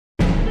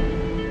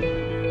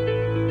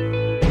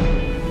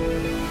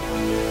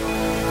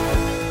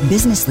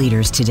Business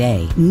leaders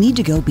today need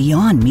to go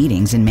beyond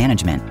meetings and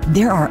management.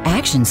 There are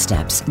action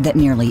steps that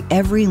nearly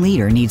every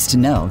leader needs to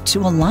know to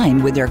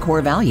align with their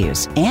core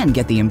values and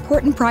get the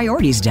important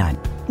priorities done.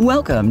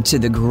 Welcome to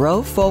the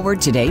Grow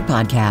Forward Today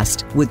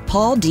podcast with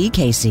Paul D.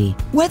 Casey.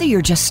 Whether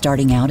you're just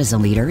starting out as a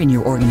leader in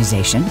your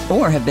organization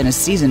or have been a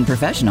seasoned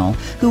professional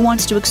who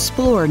wants to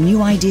explore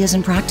new ideas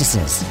and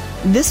practices,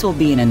 this will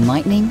be an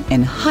enlightening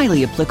and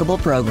highly applicable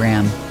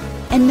program.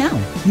 And now,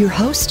 your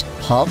host,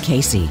 Paul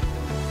Casey.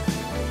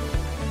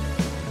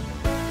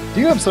 Do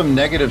you have some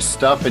negative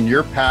stuff in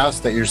your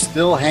past that you're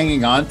still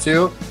hanging on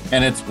to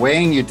and it's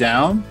weighing you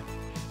down?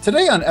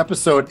 Today on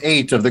episode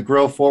 8 of the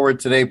Grow Forward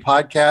Today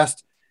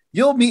podcast,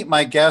 you'll meet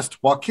my guest,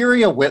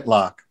 Walkyria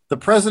Whitlock, the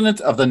president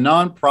of the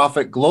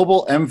nonprofit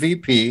Global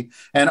MVP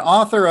and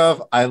author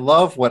of I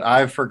Love What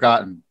I've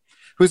Forgotten,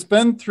 who's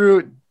been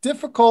through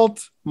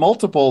difficult,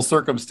 multiple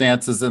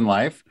circumstances in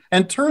life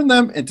and turned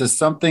them into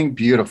something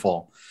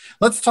beautiful.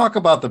 Let's talk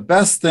about the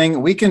best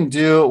thing we can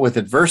do with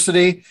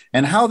adversity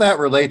and how that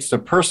relates to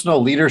personal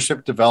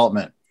leadership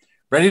development.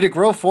 Ready to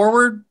grow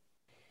forward?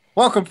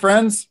 Welcome,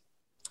 friends.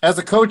 As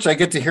a coach, I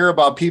get to hear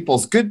about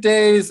people's good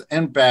days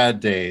and bad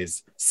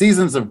days,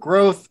 seasons of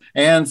growth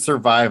and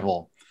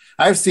survival.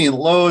 I've seen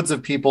loads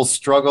of people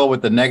struggle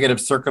with the negative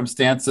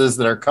circumstances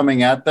that are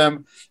coming at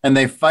them, and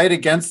they fight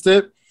against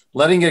it,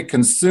 letting it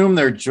consume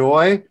their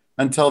joy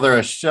until they're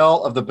a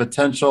shell of the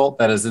potential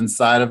that is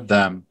inside of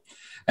them.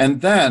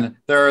 And then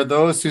there are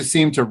those who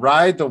seem to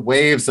ride the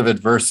waves of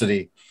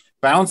adversity,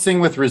 bouncing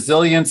with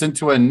resilience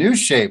into a new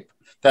shape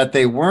that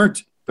they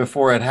weren't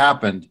before it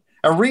happened,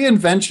 a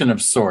reinvention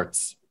of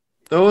sorts.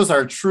 Those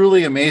are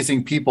truly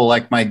amazing people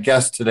like my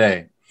guest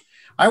today.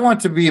 I want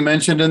to be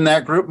mentioned in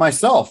that group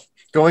myself,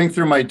 going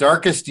through my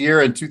darkest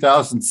year in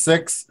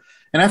 2006,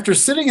 and after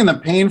sitting in the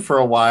pain for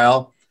a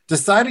while,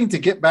 deciding to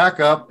get back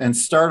up and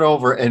start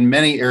over in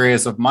many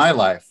areas of my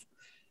life.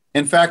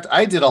 In fact,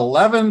 I did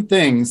 11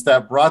 things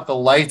that brought the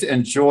light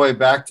and joy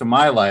back to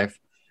my life.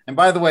 And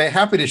by the way,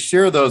 happy to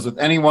share those with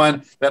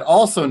anyone that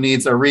also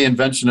needs a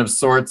reinvention of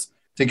sorts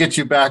to get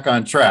you back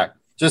on track.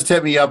 Just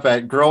hit me up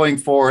at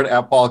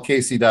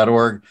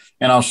growingforward@paulcasey.org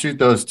and I'll shoot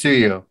those to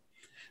you.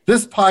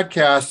 This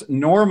podcast,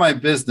 nor my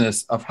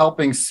business of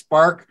helping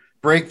spark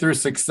breakthrough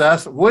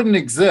success, wouldn't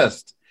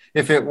exist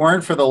if it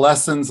weren't for the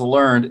lessons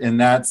learned in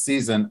that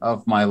season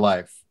of my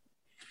life.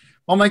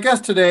 Well, my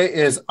guest today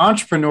is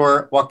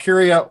entrepreneur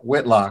Walkyria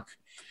Whitlock.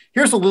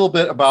 Here's a little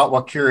bit about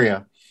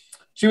Walkyria.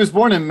 She was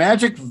born in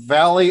Magic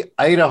Valley,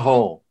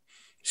 Idaho.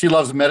 She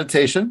loves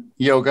meditation,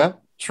 yoga,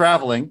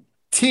 traveling,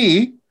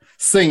 tea,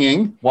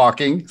 singing,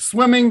 walking,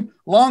 swimming,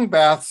 long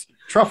baths,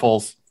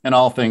 truffles, and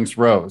all things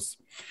rose.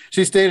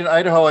 She stayed in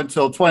Idaho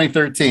until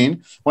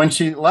 2013 when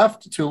she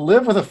left to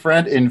live with a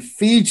friend in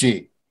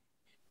Fiji.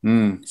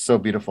 So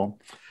beautiful.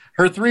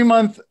 Her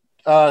 3-month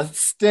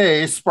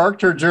stay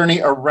sparked her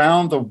journey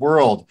around the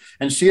world,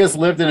 and she has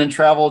lived in and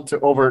traveled to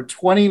over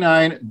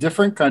 29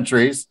 different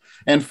countries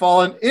and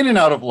fallen in and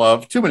out of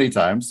love too many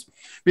times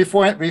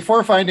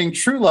before finding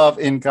true love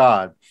in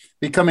God,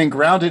 becoming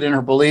grounded in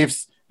her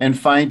beliefs and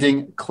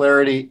finding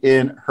clarity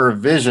in her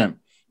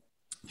vision.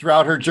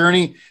 Throughout her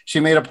journey,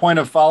 she made a point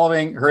of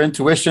following her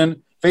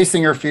intuition,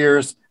 facing her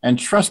fears, and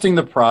trusting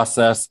the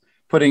process,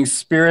 putting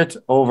spirit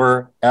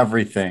over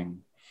everything.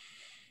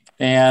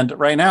 And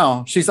right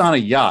now, she's on a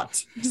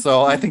yacht.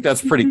 So I think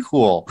that's pretty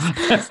cool.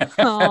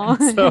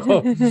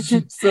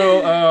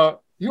 So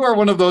you are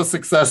one of those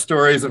success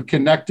stories of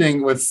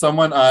connecting with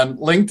someone on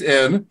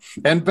LinkedIn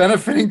and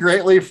benefiting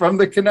greatly from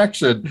the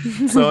connection.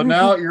 So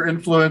now your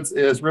influence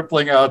is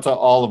rippling out to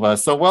all of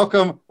us. So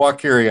welcome,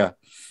 Walkyria.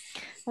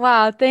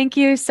 Wow. Thank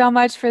you so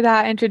much for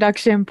that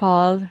introduction,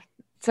 Paul.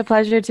 It's a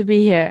pleasure to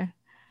be here.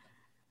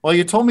 Well,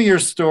 you told me your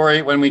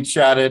story when we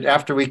chatted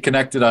after we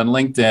connected on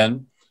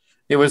LinkedIn.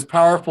 It was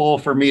powerful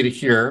for me to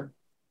hear.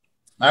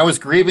 I was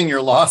grieving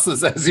your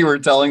losses as you were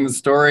telling the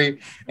story,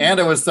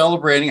 and I was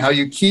celebrating how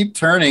you keep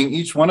turning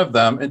each one of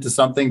them into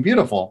something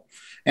beautiful.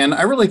 And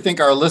I really think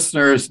our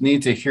listeners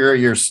need to hear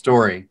your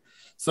story.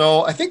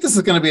 So I think this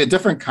is going to be a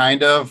different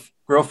kind of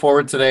Grow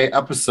Forward Today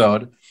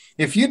episode.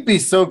 If you'd be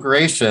so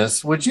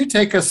gracious, would you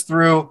take us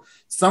through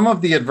some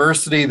of the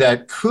adversity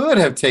that could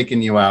have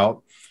taken you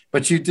out,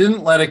 but you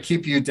didn't let it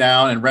keep you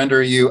down and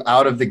render you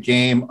out of the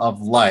game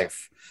of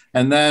life?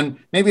 And then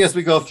maybe as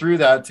we go through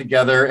that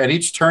together, at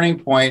each turning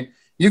point,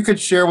 you could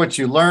share what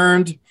you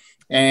learned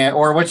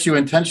or what you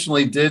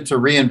intentionally did to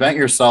reinvent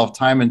yourself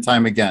time and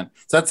time again.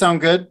 Does that sound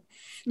good?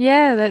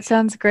 Yeah, that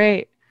sounds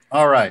great.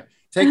 All right.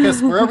 Take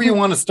us wherever you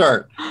want to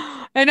start.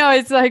 I know.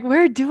 It's like,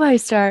 where do I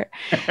start?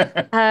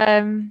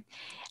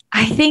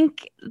 I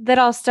think that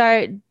I'll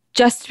start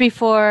just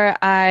before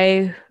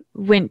I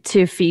went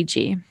to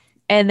Fiji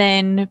and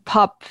then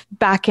pop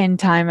back in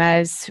time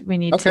as we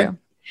need to.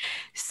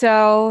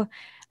 So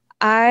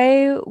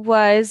I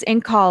was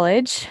in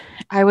college.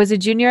 I was a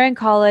junior in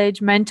college,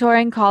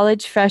 mentoring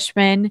college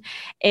freshmen,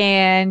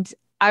 and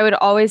I would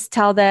always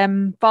tell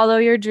them, follow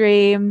your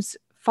dreams.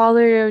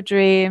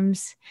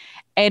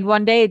 And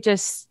one day it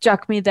just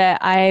struck me that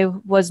I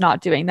was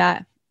not doing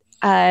that.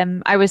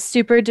 I was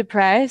super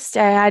depressed.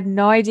 I had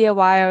no idea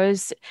why. I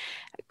was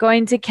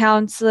going to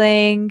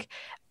counseling,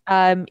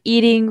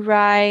 eating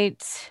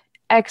right,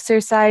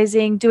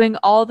 exercising, doing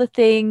all the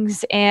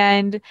things.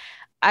 And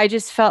I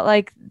just felt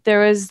like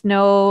there was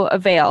no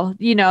avail,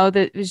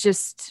 that was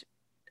just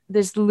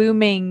this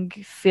looming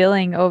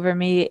feeling over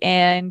me.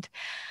 And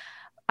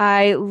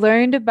I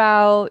learned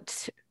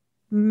about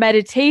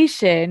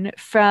meditation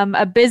from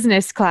a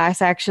business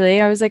class, actually.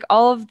 I was like,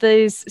 all of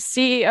these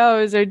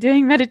CEOs are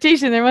doing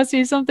meditation. There must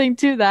be something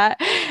to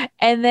that.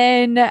 And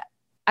then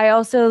I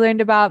also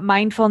learned about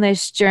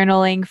mindfulness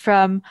journaling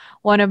from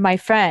one of my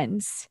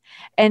friends.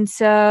 And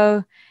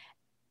so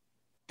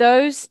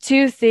those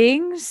two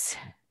things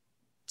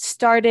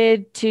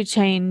started to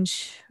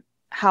change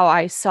how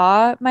I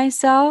saw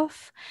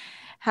myself,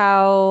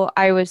 how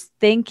I was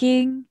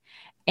thinking,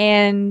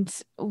 and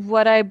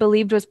what I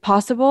believed was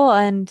possible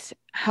and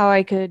how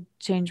I could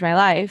change my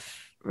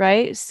life,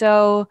 right?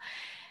 So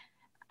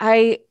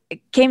I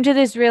came to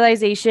this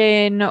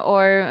realization,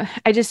 or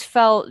I just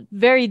felt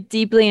very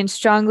deeply and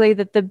strongly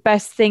that the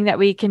best thing that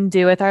we can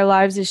do with our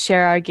lives is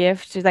share our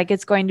gift. Like,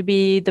 it's going to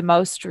be the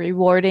most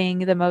rewarding,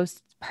 the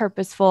most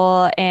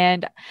purposeful.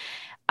 And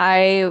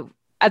I,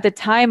 at the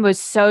time, was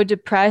so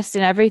depressed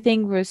and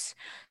everything was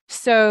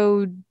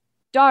so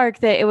dark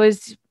that it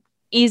was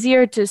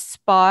easier to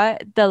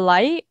spot the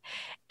light.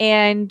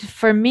 And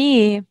for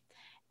me,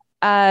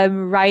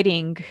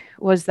 writing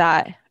was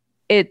that.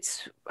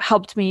 It's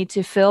helped me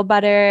to feel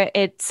better.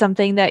 It's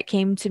something that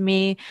came to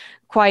me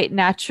quite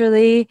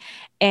naturally.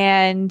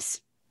 And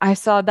I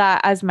saw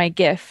that as my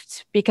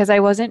gift because I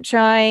wasn't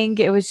trying.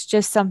 It was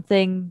just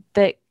something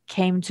that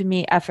came to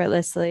me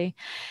effortlessly.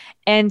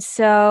 And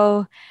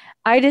so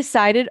I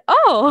decided,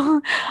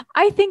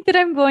 I think that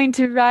I'm going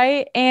to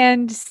write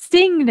and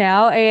sing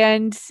now.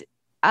 And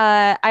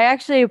I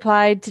actually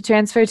applied to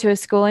transfer to a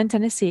school in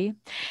Tennessee.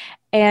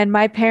 And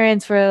my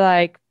parents were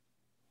like,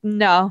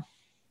 no,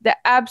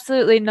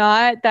 absolutely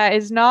not. That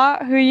is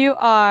not who you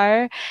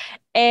are.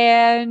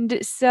 And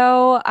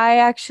so I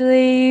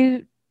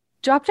actually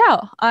dropped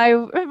out. I've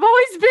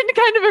always been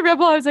kind of a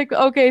rebel. I was like,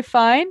 okay,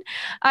 fine.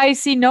 I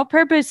see no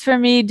purpose for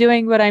me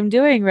doing what I'm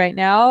doing right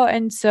now.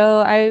 And so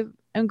I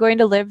am going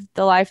to live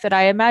the life that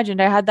I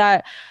imagined. I had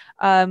that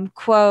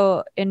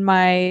quote in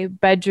my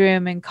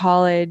bedroom in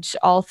college,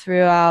 all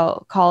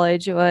throughout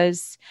college. It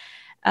was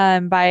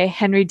by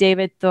Henry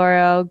David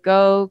Thoreau: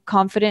 go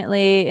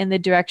confidently in the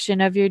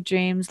direction of your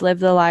dreams, live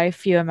the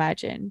life you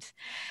imagined.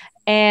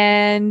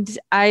 And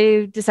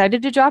I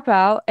decided to drop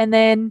out. And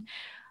then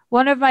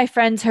one of my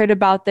friends heard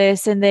about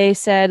this and they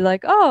said,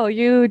 like, oh,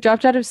 you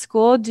dropped out of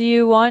school. Do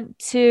you want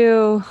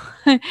to,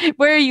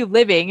 where are you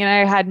living? And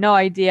I had no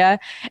idea.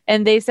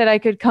 And they said I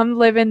could come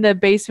live in the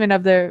basement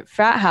of their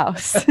frat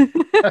house. That's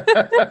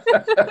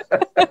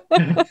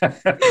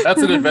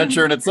an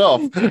adventure in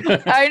itself.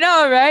 I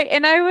know, right?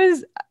 And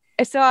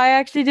I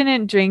actually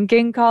didn't drink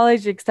in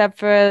college except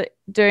for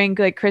during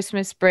like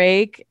Christmas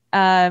break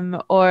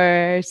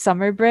or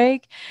summer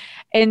break.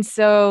 And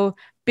so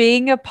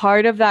being a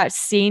part of that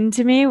scene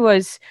to me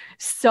was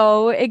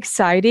so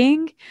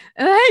exciting.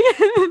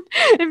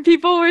 And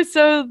people were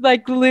so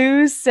like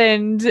loose,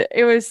 and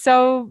it was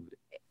so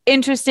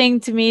interesting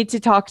to me to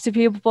talk to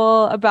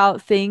people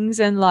about things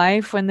in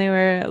life when they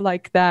were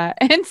like that.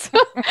 And so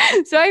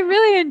I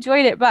really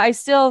enjoyed it, but I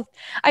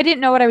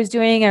didn't know what I was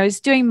doing. I was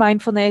doing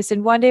mindfulness.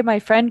 And one day my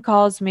friend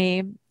calls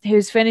me,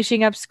 who's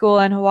finishing up school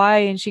in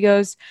Hawaii. And she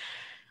goes,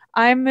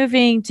 I'm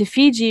moving to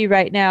Fiji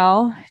right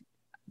now.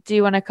 Do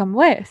you want to come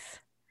with?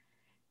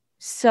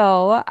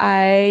 So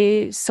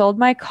I sold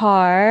my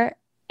car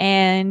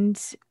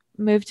and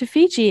moved to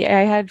Fiji.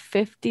 I had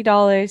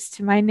 $50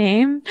 to my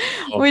name,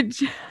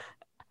 which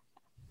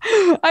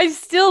I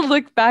still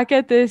look back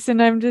at this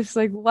and I'm just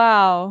like,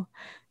 wow,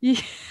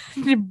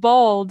 you're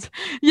bold.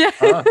 Yeah.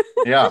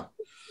 Yeah.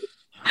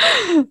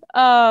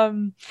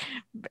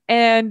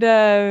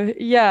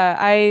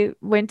 I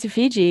went to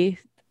Fiji.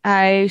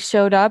 I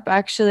showed up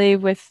actually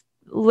with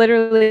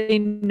literally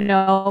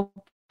no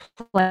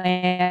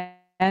plan.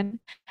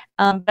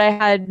 But I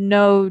had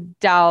no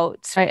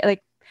doubts, right?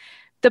 Like,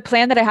 the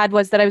plan that I had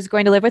was that I was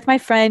going to live with my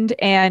friend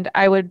and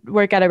I would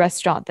work at a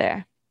restaurant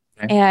there.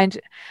 Okay. And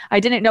I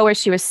didn't know where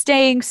she was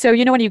staying. So,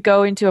 when you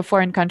go into a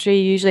foreign country,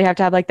 you usually have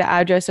to have like the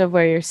address of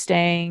where you're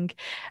staying,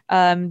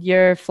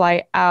 your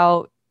flight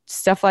out,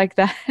 stuff like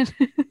that.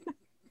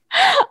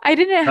 I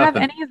didn't have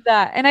any of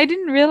that. And I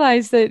didn't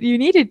realize that you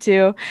needed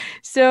to.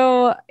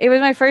 So it was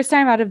my first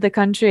time out of the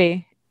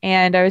country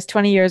and I was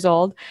 20 years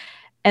old.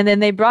 And then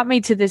they brought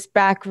me to this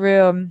back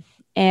room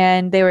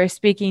and they were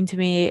speaking to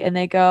me and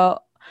they go,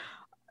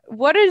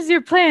 what is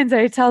your plans?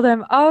 I tell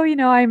them,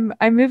 I'm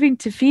moving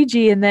to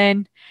Fiji. And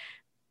then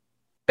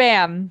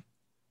bam,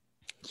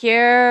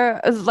 here,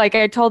 like,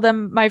 I told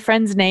them my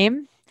friend's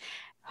name,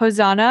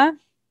 Hosanna,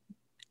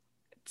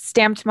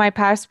 stamped my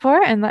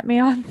passport and let me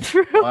on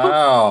through.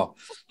 Wow.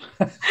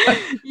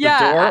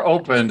 Yeah. The door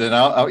opened and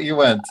out you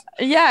went.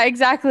 Yeah,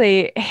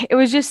 exactly. It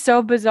was just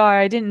so bizarre.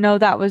 I didn't know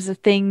that was a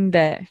thing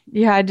that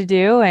you had to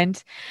do.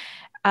 And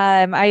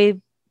I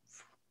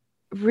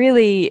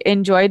really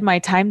enjoyed my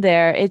time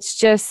there. It's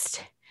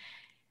just,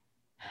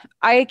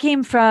 I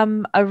came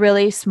from a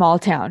really small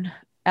town,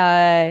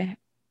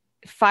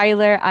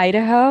 Filer,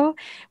 Idaho,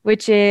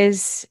 which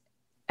is,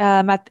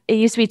 it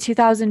used to be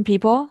 2,000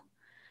 people.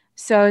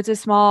 So it's a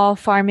small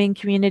farming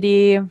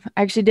community. I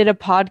actually did a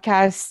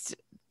podcast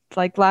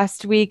like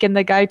last week, and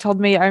the guy told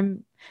me our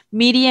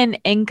median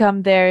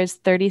income there is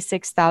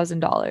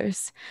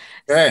 $36,000.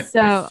 Okay.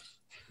 So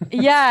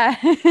yeah,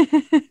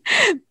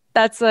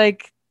 that's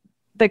like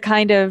the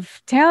kind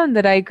of town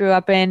that I grew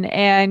up in.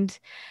 And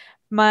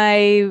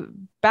my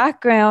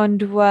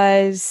background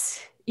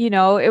was,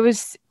 it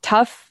was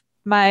tough.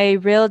 My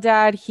real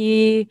dad,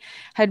 he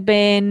had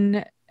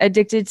been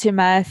addicted to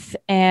meth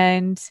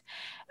and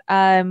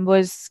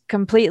was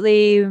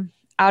completely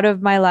out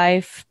of my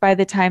life by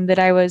the time that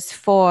I was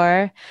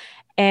 4.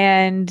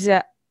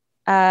 And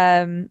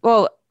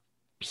well,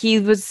 he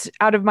was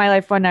out of my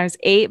life when I was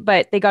 8,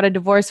 but they got a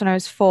divorce when I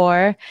was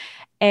 4.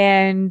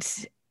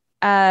 And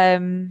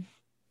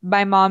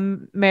my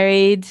mom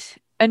married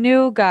a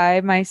new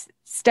guy, my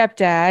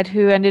stepdad,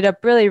 who ended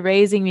up really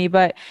raising me,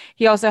 but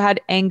he also had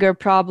anger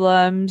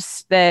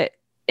problems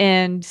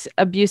and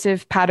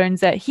abusive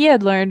patterns that he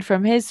had learned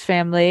from his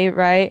family,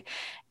 right?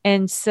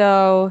 And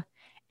so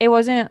it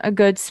wasn't a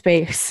good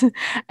space.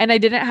 And I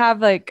didn't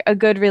have like a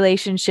good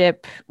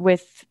relationship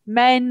with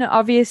men,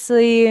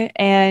 obviously.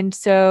 And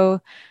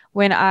so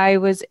when I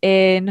was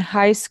in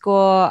high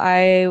school,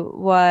 I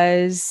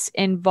was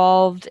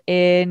involved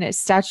in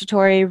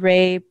statutory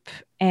rape,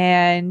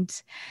 and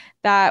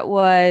that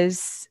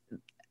was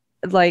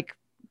like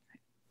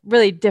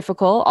really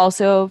difficult.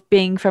 Also,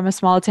 being from a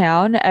small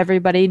town,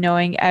 everybody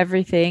knowing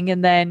everything.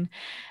 And then,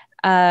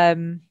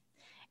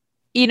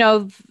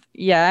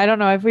 yeah, I don't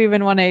know if we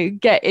even want to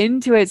get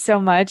into it so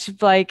much,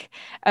 like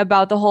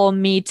about the whole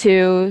Me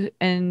Too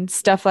and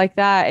stuff like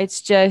that.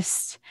 It's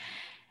just,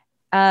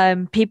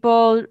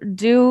 people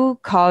do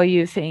call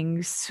you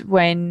things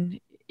when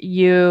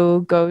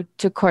you go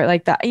to court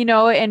like that,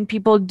 and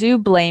people do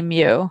blame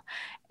you.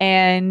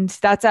 And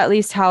that's at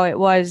least how it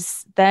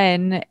was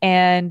then.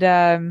 And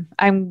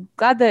I'm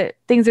glad that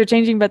things are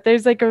changing, but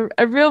there's like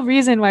a real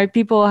reason why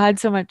people had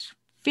so much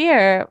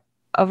fear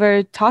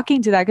over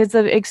talking to that, because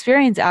the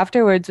experience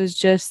afterwards was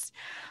just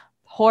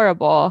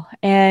horrible.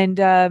 And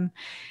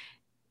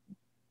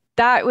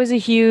that was a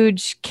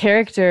huge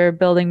character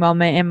building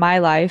moment in my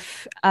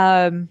life.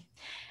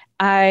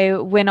 I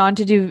went on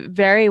to do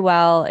very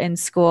well in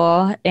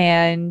school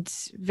and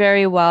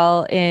very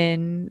well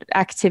in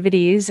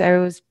activities. I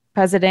was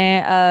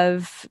president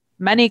of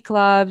many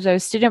clubs. I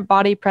was student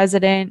body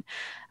president.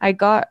 I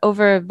got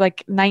over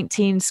like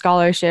 19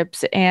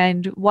 scholarships,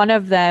 and one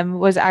of them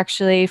was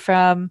actually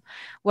from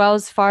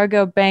Wells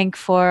Fargo Bank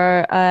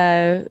for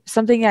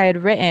something I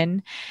had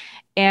written.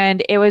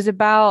 And it was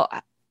about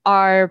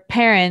our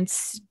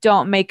parents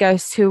don't make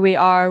us who we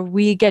are.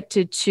 We get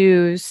to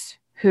choose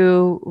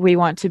who we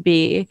want to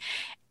be.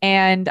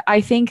 And I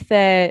think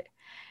that,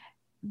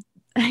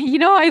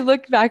 I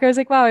looked back, I was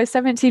like, wow, I was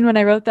 17 when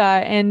I wrote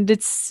that. And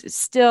it's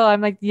still,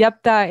 I'm like,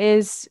 yep, that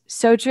is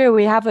so true.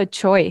 We have a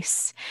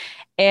choice.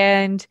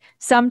 And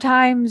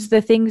sometimes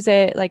the things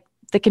that, like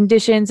the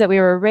conditions that we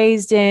were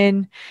raised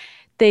in,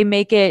 they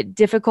make it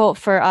difficult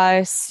for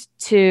us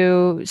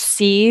to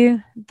see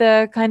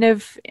the kind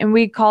of, and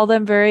we call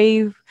them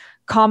very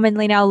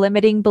commonly now,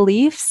 limiting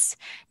beliefs.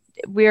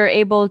 We're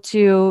able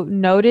to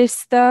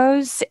notice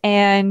those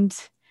and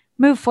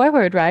move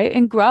forward, right?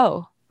 And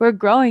grow. We're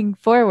growing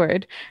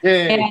forward.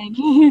 Yay.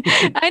 And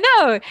I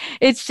know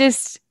it's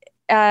just,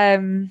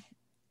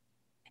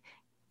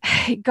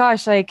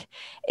 gosh, like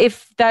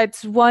if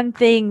that's one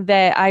thing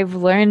that I've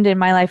learned in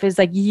my life is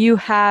like you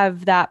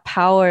have that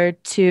power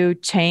to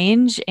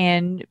change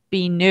and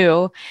be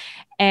new.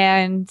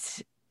 And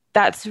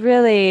that's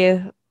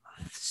really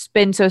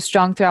been so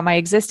strong throughout my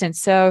existence.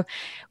 So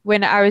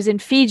when I was in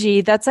Fiji,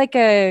 that's like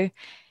a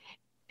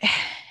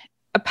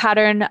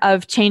pattern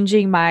of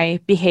changing my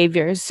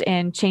behaviors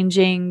and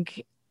changing,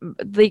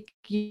 like,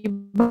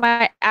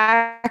 my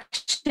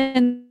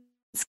actions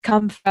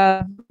come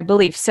from my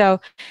beliefs. So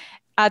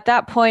at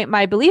that point,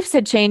 my beliefs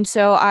had changed.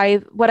 So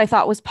what I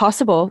thought was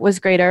possible was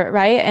greater,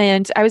 right?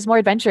 And I was more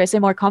adventurous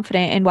and more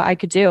confident in what I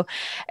could do.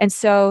 And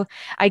so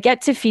I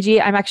get to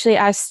Fiji. I'm actually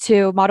asked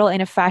to model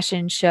in a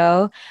fashion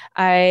show.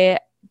 I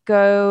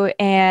go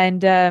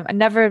and I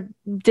never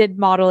did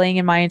modeling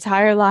in my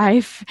entire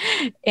life,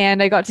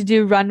 and I got to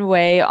do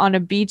runway on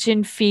a beach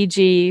in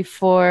Fiji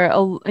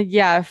for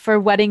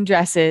wedding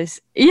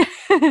dresses. Yeah.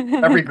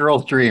 Every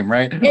girl's dream,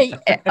 right?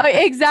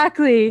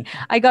 Exactly.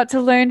 I got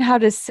to learn how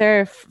to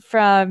surf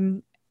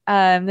from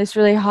this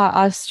really hot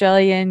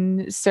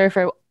Australian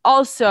surfer.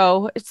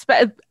 Also,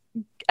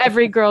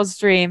 every girl's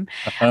dream.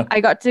 I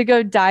got to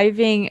go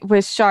diving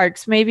with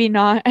sharks. Maybe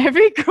not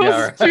every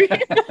girl's dream.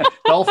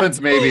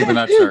 Dolphins, maybe, but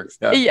not sharks.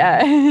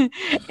 Yeah.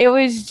 It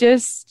was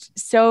just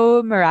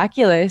so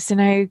miraculous.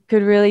 And I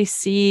could really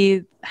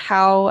see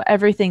how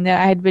everything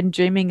that I had been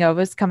dreaming of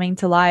was coming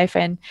to life.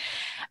 And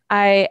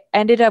I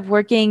ended up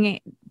working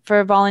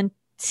for volunteer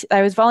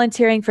I was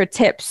volunteering for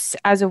tips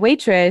as a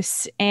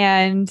waitress,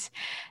 and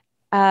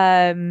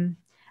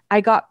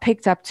I got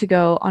picked up to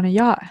go on a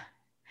yacht.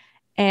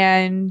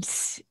 And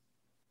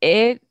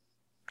it,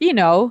 you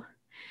know,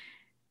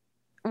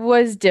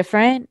 was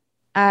different.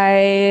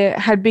 I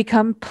had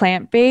become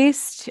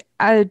plant-based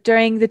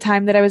during the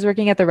time that I was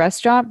working at the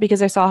restaurant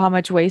because I saw how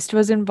much waste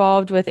was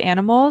involved with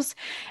animals.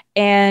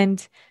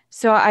 And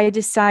so I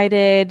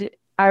decided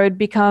I would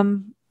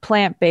become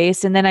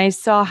plant-based. And then I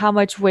saw how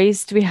much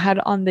waste we had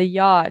on the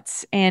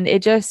yachts, and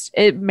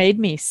it made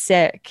me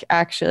sick,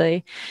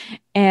 actually.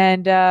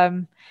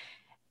 And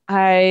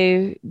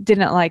I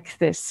didn't like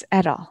this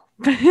at all.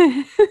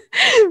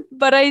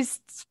 But it's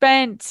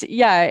been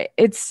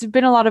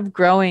a lot of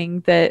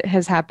growing that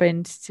has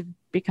happened to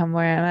become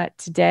where I'm at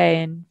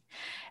today.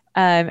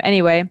 And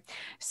anyway,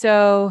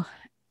 so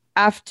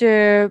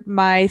after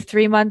my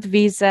 3-month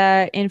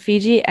visa in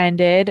Fiji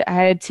ended, I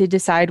had to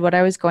decide what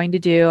I was going to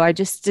do. I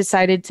just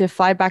decided to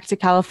fly back to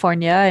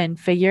California and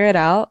figure it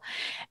out.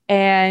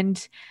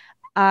 And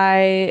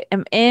I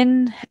am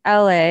in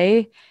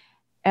LA.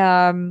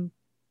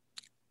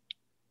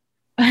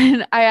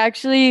 And I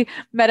actually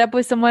met up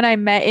with someone I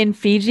met in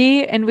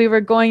Fiji, and we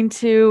were going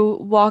to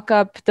walk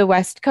up the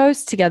West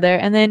Coast together.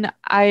 And then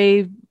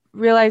I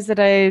realized that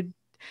I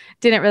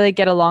didn't really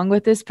get along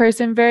with this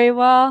person very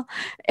well.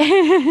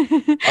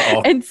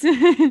 And so,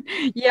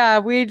 yeah,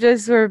 we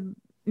just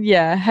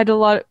had a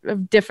lot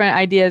of different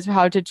ideas of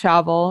how to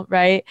travel,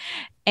 right?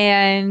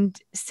 And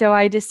so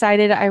I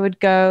decided I would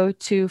go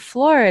to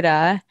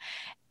Florida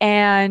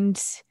and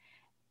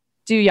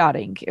do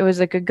yachting. It was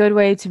like a good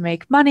way to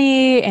make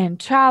money and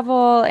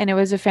travel, and it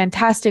was a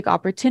fantastic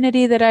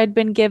opportunity that I'd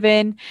been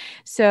given.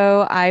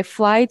 So I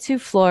fly to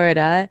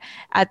Florida,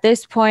 at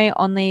this point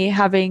only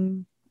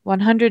having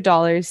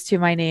 $100 to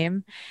my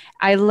name.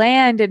 I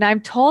land, and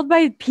I'm told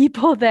by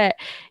people that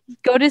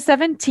go to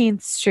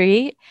 17th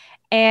Street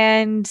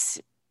and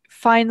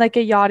find like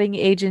a yachting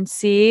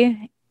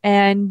agency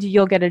and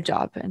you'll get a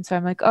job. And so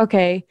I'm like,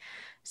 okay.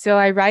 So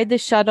I ride the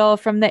shuttle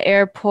from the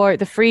airport,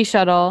 the free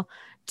shuttle,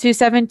 to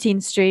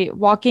 17th Street,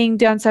 walking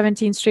down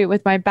 17th Street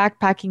with my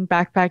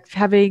backpack,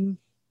 having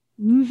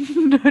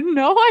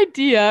no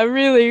idea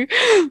really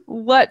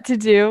what to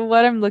do,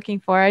 what I'm looking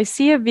for. I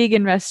see a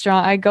vegan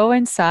restaurant. I go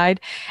inside,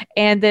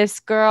 and this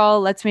girl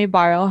lets me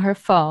borrow her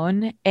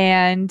phone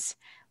and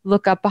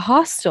look up a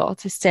hostel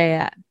to stay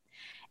at.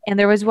 And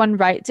there was one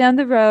right down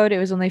the road. It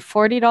was only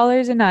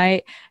 $40 a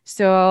night.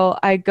 So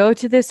I go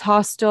to this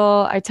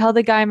hostel. I tell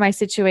the guy my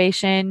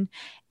situation,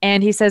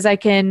 and he says I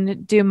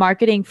can do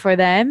marketing for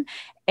them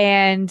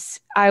and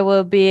I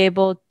will be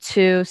able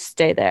to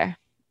stay there.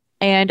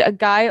 And a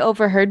guy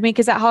overheard me,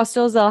 because at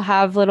hostels, they'll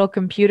have little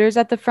computers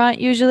at the front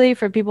usually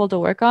for people to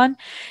work on.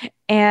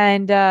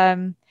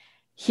 And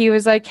he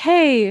was like,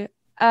 hey,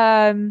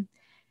 my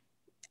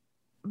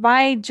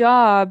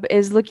job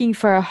is looking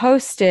for a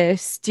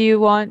hostess. Do you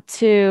want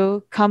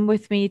to come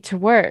with me to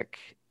work?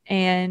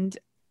 And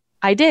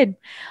I did.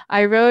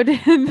 I rode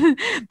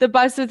the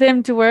bus with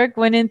him to work,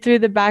 went in through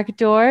the back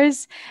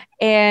doors,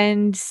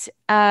 and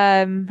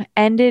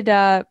ended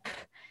up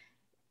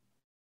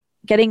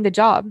getting the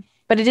job.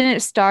 But it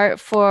didn't start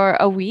for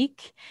a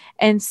week.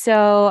 And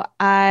so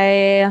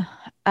I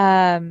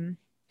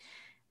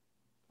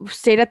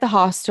stayed at the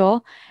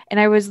hostel,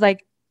 and I was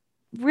like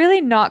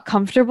really not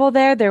comfortable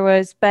there. There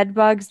was bed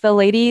bugs. The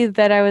lady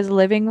that I was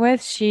living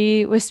with,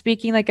 she was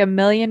speaking like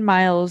 1,000,000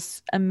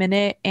 miles a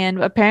minute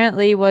and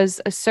apparently was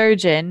a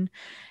surgeon.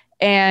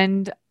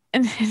 And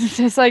it's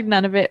just like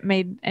none of it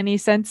made any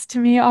sense to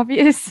me,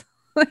 obviously.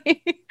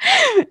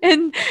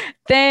 And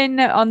then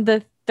on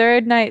the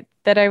third night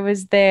that I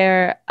was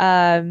there,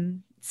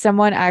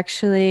 someone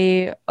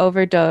actually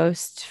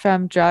overdosed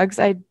from drugs.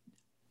 I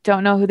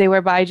don't know who they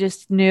were, but I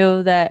just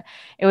knew that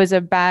it was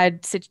a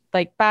bad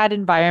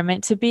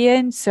environment to be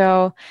in.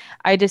 So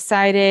I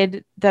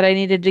decided that I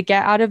needed to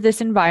get out of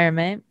this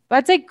environment.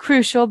 That's like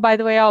crucial, by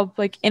the way, I'll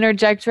like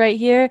interject right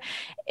here,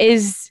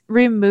 is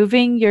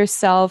removing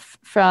yourself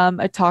from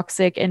a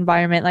toxic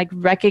environment, like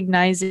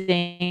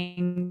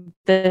recognizing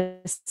the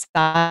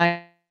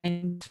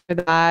signs for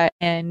that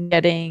and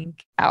getting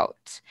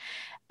out.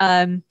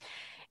 And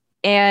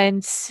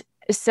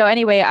so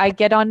anyway, I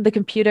get on the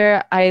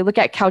computer, I look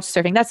at couch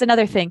surfing. That's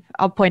another thing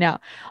I'll point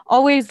out.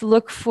 Always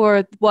look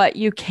for what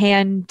you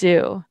can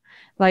do.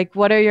 Like,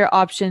 what are your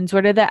options?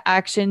 What are the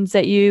actions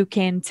that you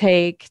can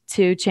take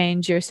to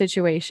change your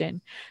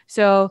situation?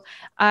 So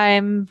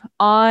I'm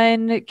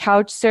on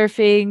couch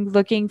surfing,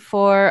 looking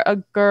for a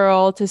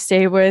girl to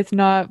stay with,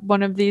 not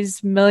one of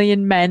these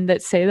million men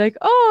that say like,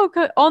 oh,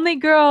 only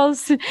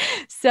girls.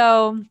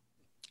 So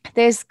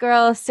this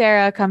girl,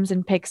 Sarah, comes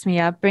and picks me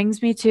up,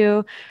 brings me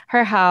to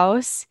her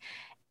house,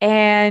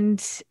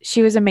 and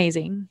she was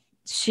amazing.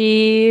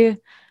 She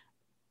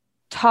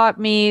taught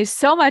me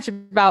so much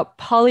about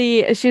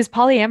she was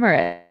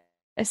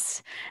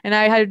polyamorous, and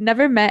I had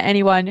never met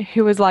anyone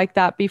who was like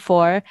that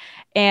before.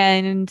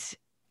 And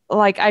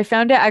like, I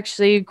found it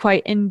actually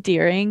quite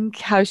endearing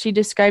how she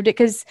described it,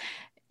 because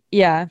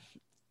yeah,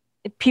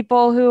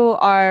 people who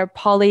are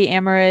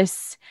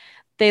polyamorous,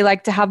 they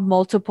like to have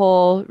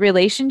multiple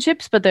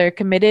relationships, but they're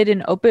committed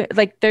and open.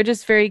 Like they're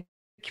just very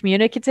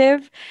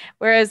communicative,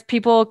 whereas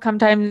people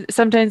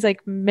sometimes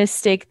like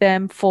mistake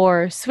them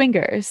for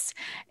swingers,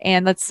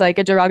 and that's like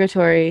a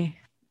derogatory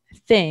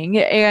thing.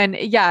 And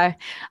yeah,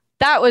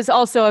 that was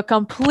also a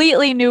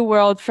completely new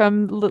world for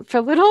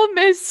little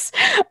Miss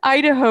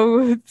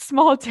Idaho,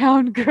 small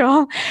town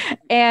girl.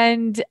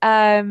 And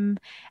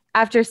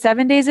after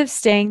 7 days of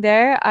staying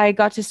there, I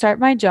got to start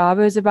my job.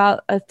 It was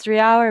about a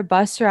 3-hour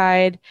bus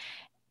ride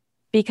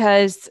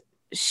because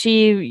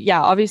she,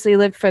 yeah, obviously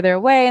lived further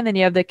away. And then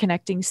you have the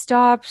connecting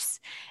stops.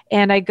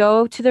 And I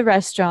go to the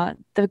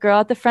restaurant. The girl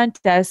at the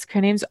front desk,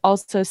 her name's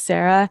also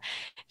Sarah.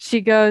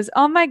 She goes,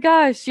 "Oh my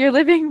gosh, you're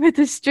living with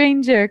a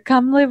stranger.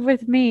 Come live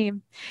with me."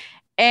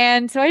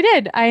 And so I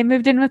did. I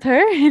moved in with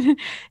her.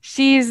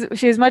 She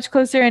was much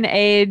closer in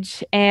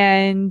age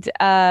and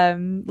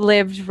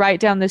lived right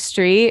down the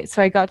street.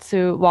 So I got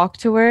to walk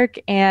to work,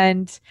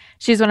 and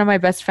she's one of my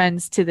best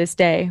friends to this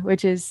day,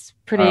 which is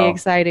pretty Wow.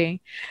 exciting.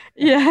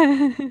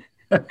 Yeah.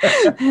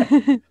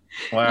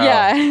 Wow.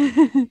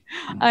 Yeah.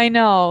 I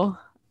know.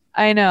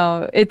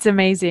 It's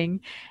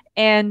amazing.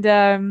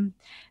 And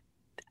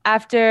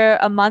after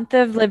a month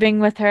of living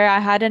with her, I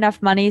had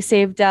enough money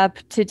saved up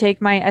to take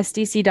my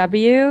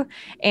SDCW,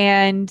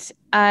 and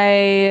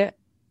I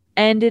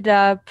ended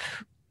up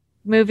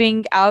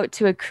moving out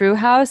to a crew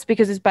house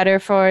because it's better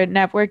for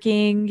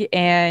networking,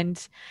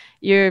 and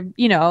you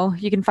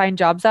can find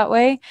jobs that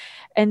way.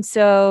 And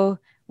so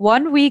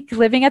 1 week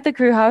living at the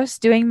crew house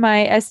doing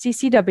my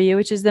SDCW,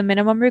 which is the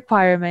minimum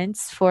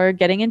requirements for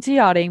getting into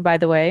yachting, by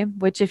the way,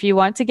 which if you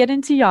want to get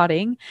into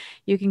yachting,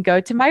 you can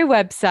go to my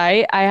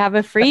website. I have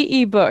a free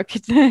ebook.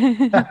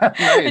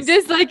 And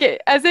just like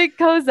as it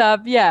goes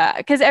up. Yeah.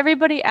 Because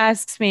everybody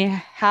asks me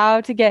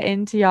how to get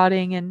into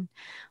yachting, and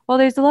well,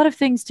 there's a lot of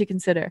things to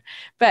consider.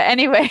 But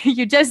anyway,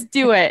 you just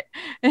do it.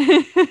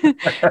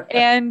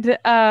 And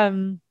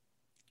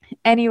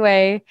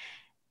anyway,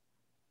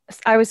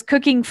 I was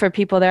cooking for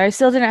people there. I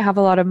still didn't have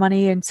a lot of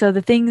money. And so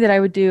the thing that I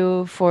would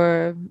do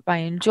for my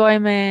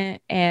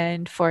enjoyment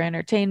and for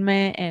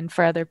entertainment and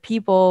for other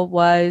people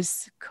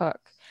was cook.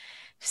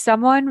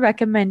 Someone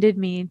recommended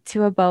me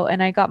to a boat,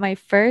 and I got my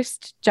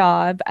first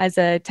job as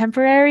a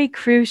temporary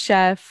crew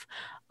chef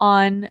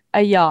on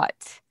a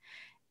yacht.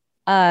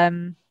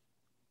 Um,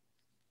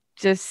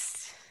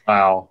 just,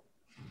 Wow.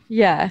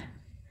 yeah,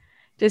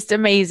 just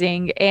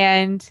amazing.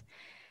 And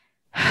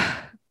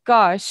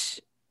gosh,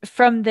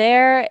 from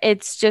there,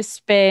 it's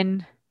just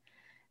been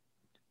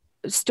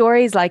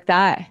stories like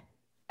that.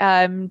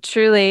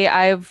 Truly,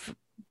 I've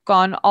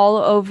gone all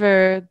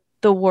over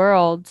the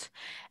world.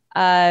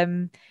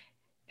 Um,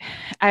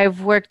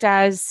 I've worked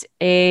as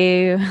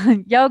a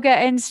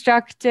yoga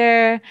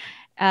instructor.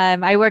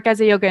 I work as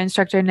a yoga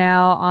instructor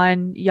now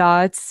on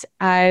yachts.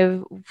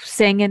 I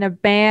sang in a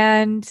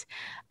band.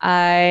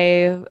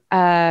 I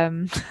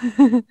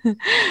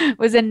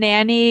was a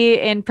nanny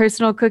and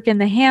personal cook in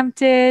the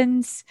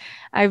Hamptons.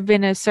 I've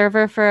been a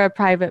server for a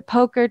private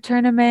poker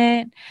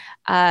tournament.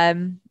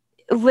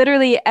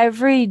 Literally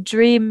every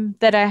dream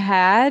that I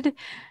had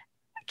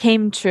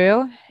came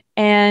true.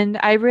 And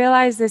I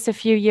realized this a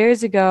few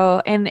years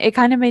ago, and it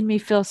kind of made me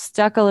feel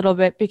stuck a little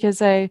bit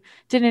because I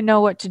didn't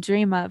know what to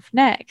dream of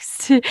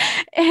next.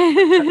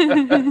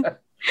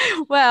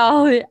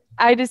 Well,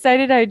 I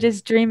decided I'd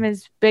just dream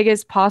as big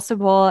as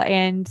possible.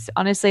 And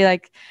honestly,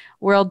 like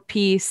world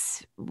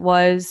peace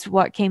was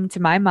what came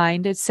to my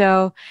mind. And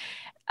so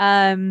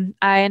I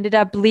ended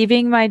up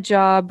leaving my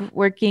job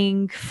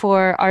working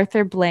for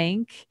Arthur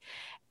Blank,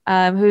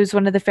 who's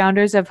one of the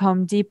founders of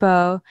Home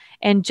Depot,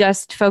 and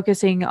just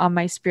focusing on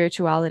my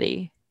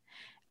spirituality.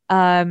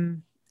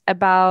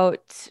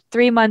 About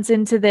 3 months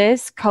into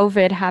this,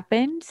 COVID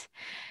happened.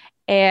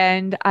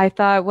 And I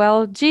thought,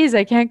 well, geez,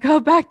 I can't go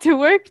back to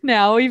work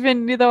now,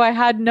 even though I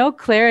had no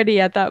clarity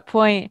at that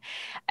point.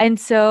 And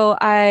so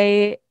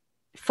I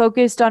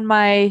focused on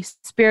my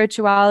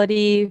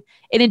spirituality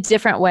in a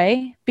different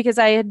way because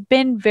I had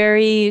been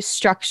very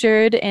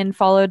structured and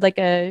followed like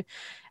a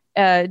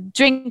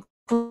drink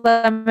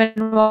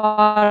lemon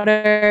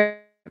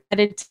water,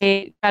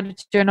 meditate,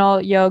 gratitude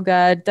journal,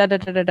 yoga,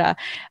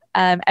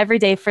 every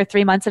day for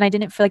 3 months. And I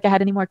didn't feel like I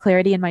had any more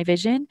clarity in my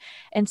vision.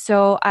 And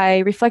so I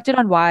reflected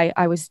on why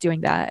I was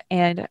doing that.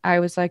 And I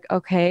was like,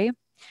 okay,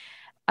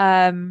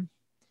 I'm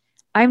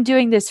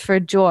doing this for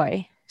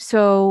joy.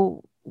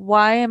 So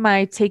why am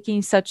I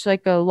taking such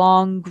like a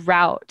long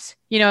route,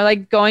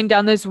 like going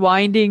down this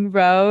winding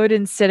road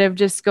instead of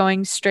just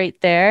going straight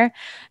there?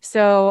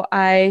 So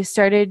I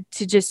started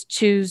to just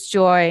choose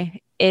joy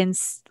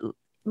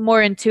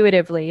more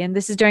intuitively. And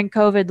this is during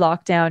COVID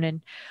lockdown.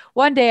 And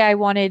one day I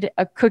wanted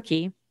a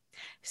cookie.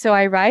 So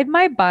I ride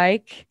my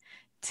bike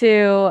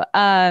to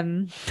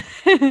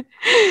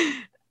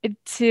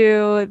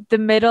to the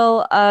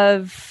middle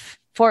of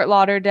Fort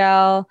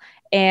Lauderdale,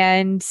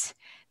 and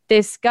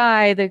this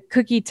guy, the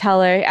cookie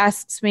teller,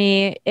 asks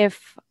me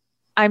if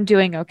I'm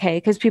doing okay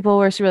because people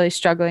were really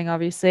struggling,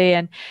 obviously.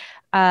 And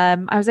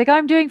I was like, oh,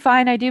 I'm doing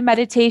fine. I do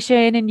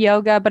meditation and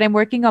yoga, but I'm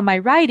working on my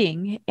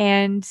writing.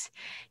 And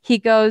he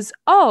goes,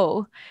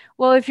 oh,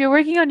 well, if you're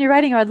working on your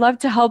writing, I'd love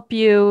to help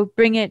you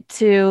bring it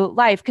to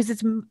life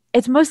because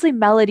it's mostly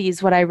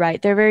melodies what I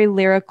write. They're very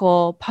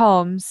lyrical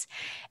poems.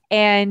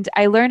 And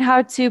I learned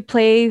how to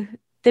play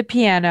the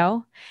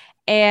piano,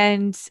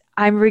 and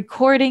I'm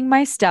recording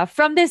my stuff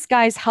from this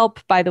guy's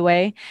help, by the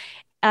way.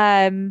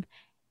 And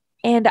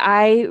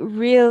I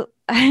really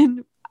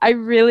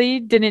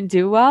didn't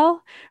do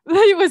well.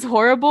 It was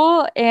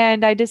horrible.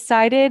 And I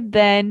decided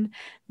then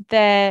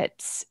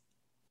that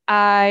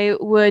I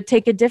would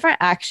take a different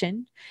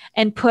action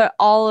and put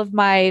all of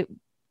my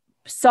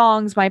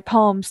songs, my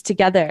poems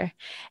together.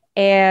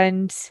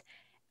 And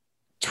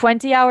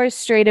 20 hours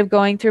straight of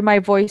going through my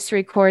voice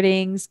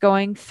recordings,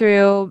 going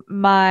through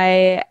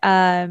my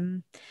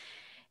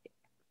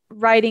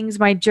writings,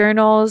 my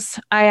journals,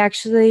 I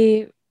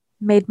actually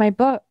made my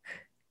book.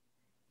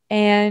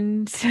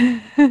 And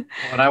And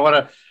I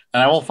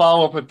will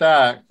follow up with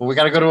that, but we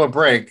got to go to a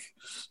break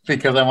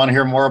because I want to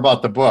hear more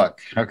about the book.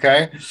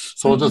 Okay.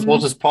 So we'll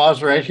just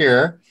pause right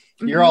here.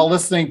 You're all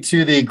listening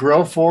to the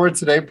Grow Forward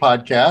Today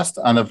podcast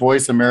on the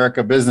Voice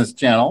America Business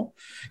Channel.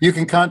 You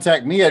can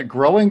contact me at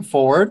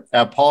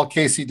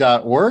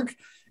growingforward@paulcasey.org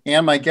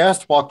and my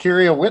guest,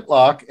 Walkyria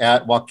Whitlock,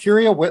 at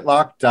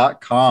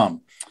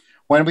walkyriawhitlock.com.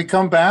 When we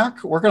come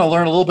back, we're going to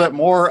learn a little bit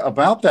more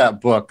about that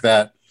book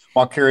that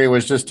Walkyria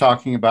was just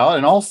talking about,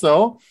 and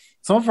also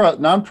some of her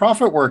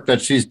nonprofit work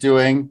that she's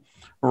doing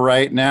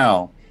right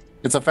now.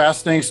 It's a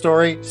fascinating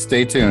story.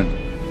 Stay tuned.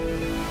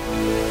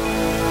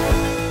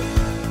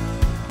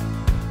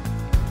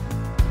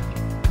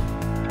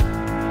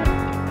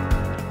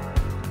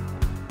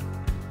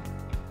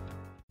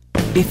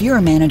 If you're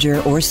a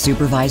manager or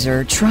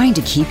supervisor trying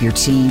to keep your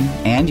team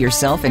and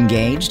yourself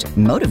engaged,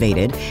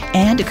 motivated,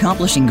 and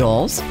accomplishing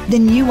goals,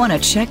 then you want to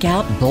check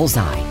out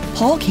Bullseye,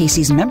 Paul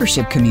Casey's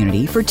membership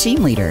community for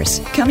team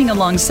leaders, coming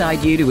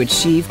alongside you to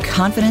achieve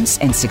confidence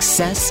and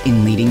success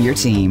in leading your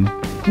team.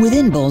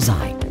 Within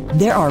Bullseye,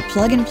 there are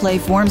plug-and-play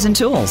forms and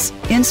tools,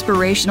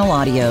 inspirational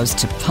audios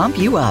to pump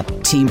you up,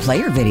 team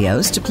player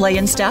videos to play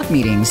in staff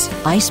meetings,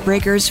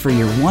 icebreakers for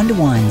your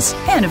one-to-ones,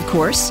 and of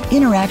course,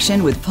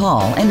 interaction with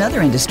Paul and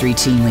other industry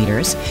team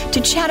leaders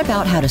to chat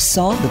about how to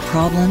solve the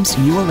problems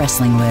you're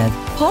wrestling with.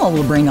 Paul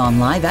will bring on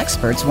live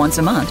experts once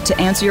a month to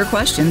answer your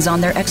questions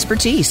on their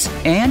expertise,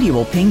 and he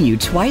will ping you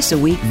twice a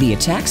week via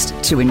text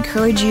to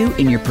encourage you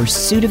in your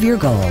pursuit of your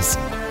goals.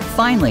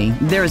 Finally,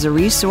 there is a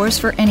resource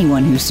for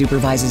anyone who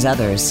supervises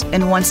others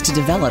and wants to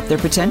develop their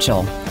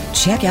potential.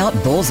 Check out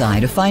Bullseye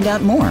to find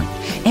out more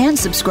and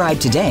subscribe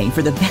today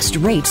for the best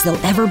rates there'll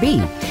ever be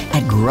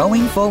at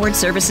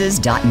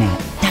growingforwardservices.net.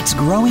 That's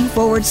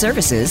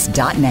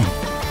growingforwardservices.net.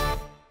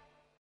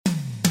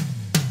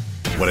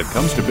 When it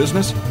comes to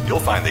business, you'll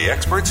find the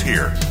experts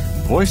here.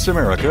 Voice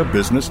America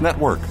Business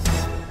Network.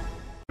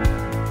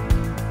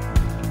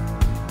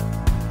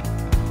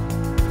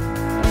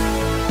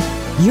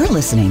 You're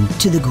listening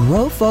to the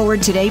Grow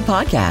Forward Today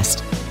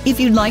podcast. If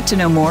you'd like to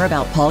know more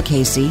about Paul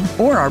Casey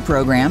or our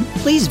program,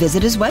 please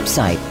visit his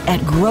website at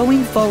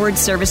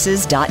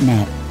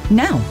growingforwardservices.net.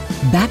 Now,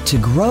 back to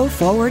Grow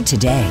Forward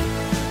Today.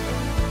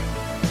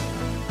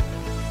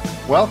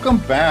 Welcome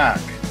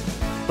back.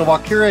 So,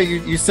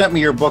 Walkyria, you sent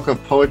me your book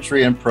of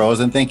poetry and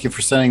prose, and thank you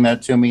for sending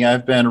that to me.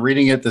 I've been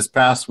reading it this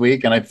past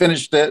week, and I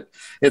finished it.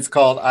 It's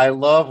called I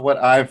Love What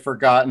I've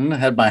Forgotten. I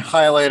had my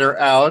highlighter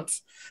out.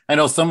 I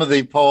know some of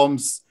the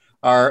poems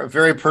are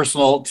very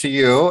personal to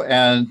you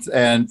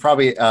and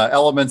probably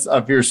elements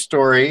of your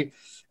story.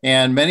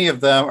 And many of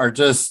them are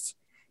just,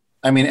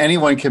 I mean,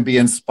 anyone can be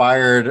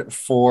inspired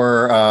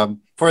for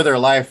their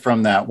life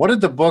from that. What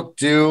did the book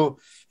do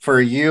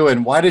for you,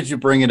 and why did you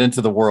bring it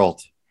into the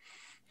world?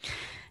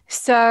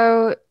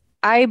 So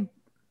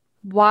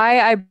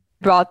why I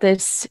brought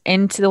this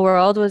into the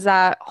world was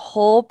that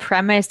whole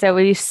premise that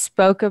we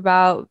spoke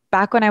about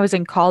back when I was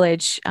in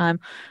college,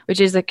 which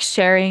is like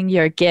sharing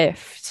your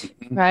gift,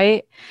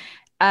 right?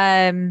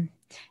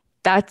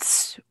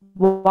 That's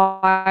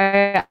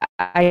why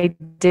I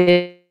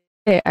did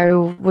it. I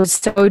was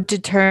so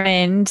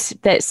determined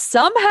that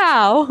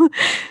somehow,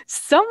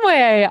 some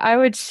way I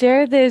would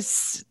share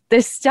this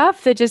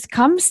stuff that just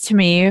comes to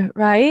me,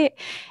 right?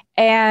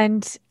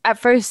 And at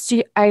first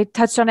I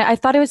touched on it. I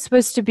thought it was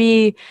supposed to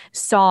be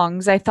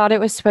songs. I thought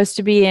it was supposed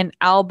to be an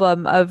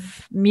album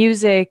of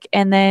music.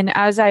 And then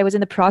as I was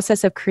in the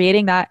process of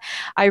creating that,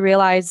 I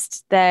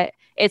realized that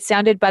it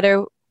sounded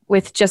better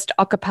with just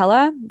a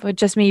cappella, with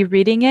just me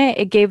reading it.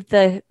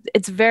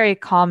 It's very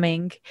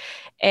calming.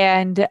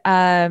 And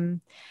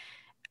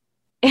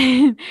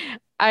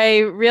I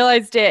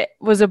realized it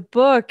was a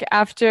book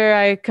after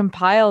I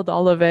compiled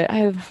all of it.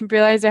 I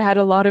realized I had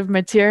a lot of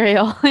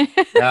material.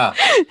 Yeah.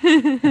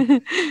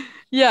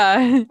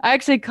 Yeah. I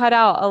actually cut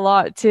out a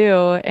lot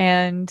too.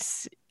 And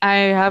I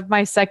have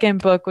my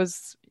second book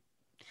was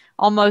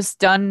almost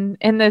done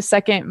in the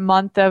second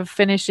month of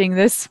finishing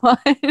this one.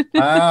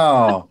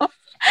 Wow.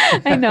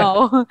 I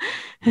know.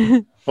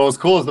 Well, as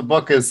cool as the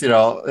book is,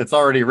 it's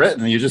already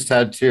written. You just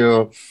had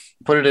to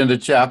put it into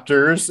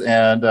chapters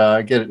and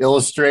get an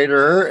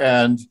illustrator,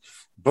 and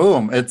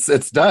boom,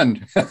 it's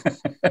done.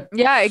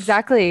 Yeah,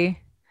 exactly.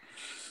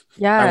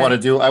 Yeah. I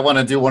want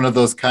to do one of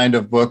those kind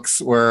of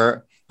books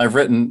where I've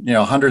written,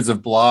 hundreds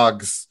of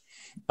blogs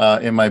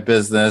in my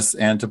business,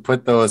 and to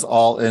put those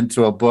all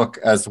into a book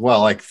as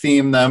well, like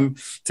theme them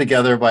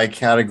together by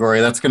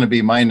category. That's going to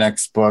be my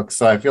next book.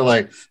 So I feel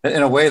like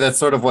in a way that's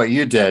sort of what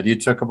you did. You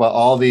took about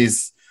all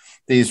these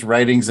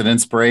writings and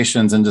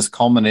inspirations and just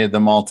culminated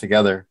them all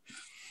together.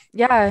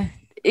 Yeah,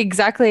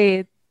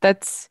 exactly.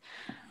 That's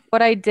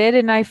what I did.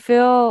 And I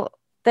feel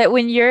that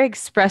when you're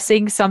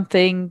expressing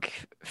something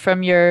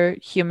from your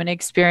human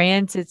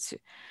experience, it's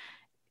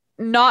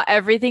not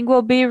everything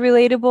will be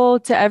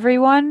relatable to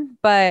everyone,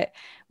 but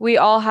we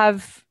all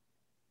have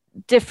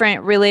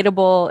different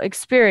relatable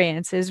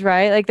experiences,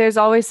 right? Like there's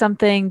always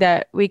something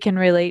that we can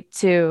relate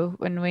to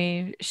when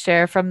we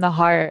share from the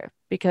heart,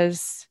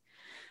 because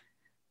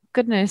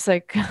goodness,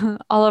 like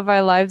all of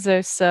our lives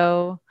are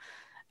so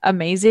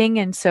amazing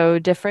and so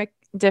different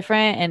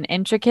and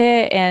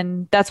intricate.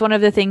 And that's one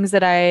of the things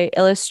that I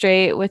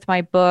illustrate with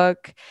my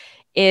book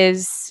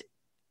is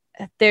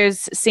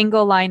there's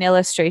single line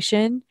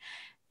illustration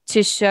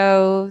to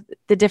show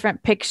the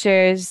different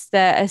pictures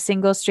that a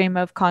single stream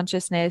of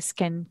consciousness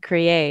can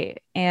create.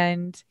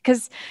 And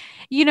because,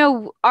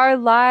 our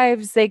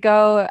lives, they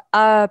go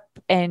up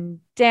and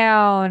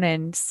down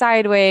and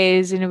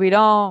sideways, and we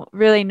don't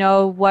really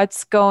know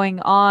what's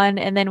going on.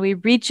 And then we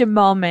reach a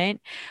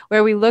moment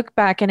where we look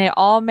back and it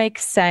all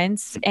makes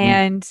sense. Mm-hmm.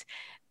 And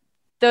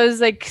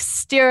those like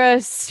steer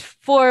us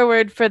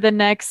forward for the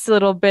next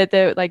little bit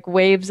that like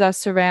waves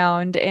us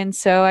around. And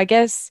so I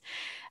guess,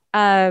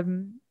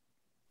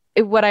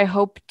 what I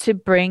hope to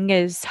bring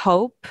is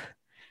hope,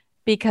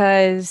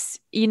 because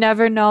you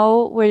never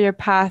know where your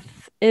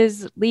path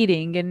is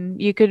leading,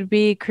 and you could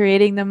be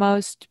creating the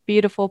most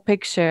beautiful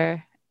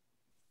picture.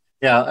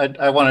 Yeah,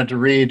 I wanted to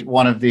read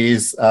one of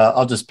these.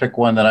 I'll just pick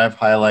one that I've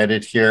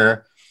highlighted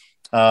here.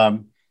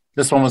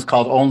 This one was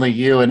called Only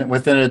You, and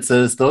within it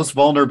says, those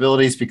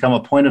vulnerabilities become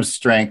a point of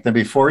strength, and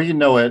before you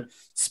know it,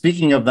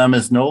 speaking of them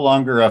is no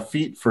longer a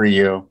feat for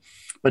you.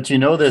 But you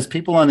know this,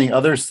 people on the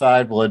other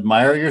side will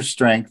admire your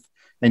strength,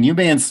 and you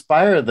may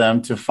inspire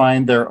them to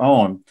find their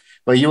own,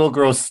 but you will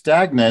grow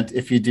stagnant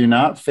if you do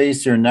not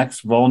face your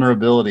next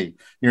vulnerability,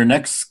 your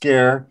next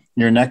scare,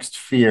 your next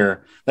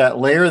fear, that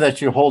layer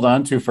that you hold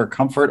on to for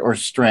comfort or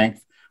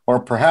strength, or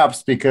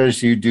perhaps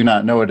because you do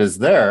not know it is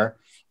there.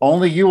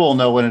 Only you will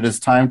know when it is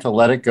time to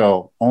let it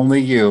go.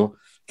 Only you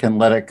can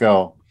let it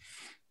go.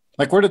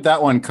 Like, where did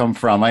that one come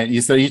from?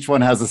 You said each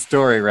one has a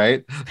story,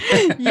 right?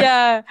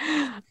 Yeah.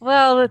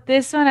 Well,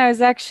 this one, I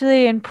was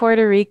actually in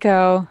Puerto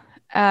Rico.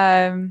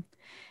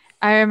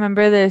 I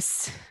remember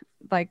this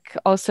like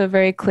also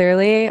very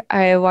clearly.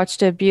 I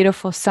watched a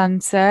beautiful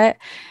sunset.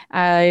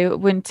 I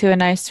went to a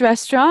nice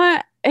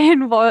restaurant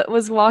and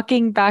was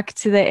walking back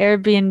to the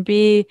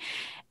Airbnb,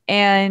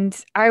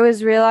 and I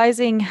was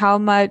realizing how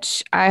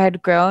much I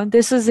had grown.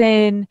 This was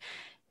in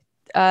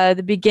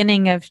the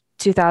beginning of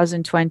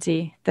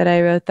 2020 that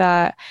I wrote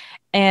that,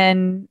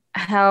 and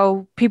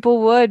how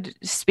people would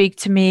speak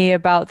to me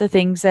about the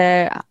things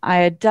that I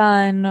had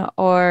done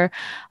or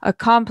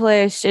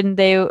accomplished, and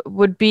they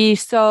would be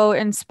so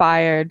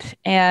inspired.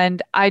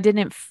 And I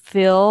didn't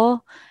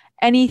feel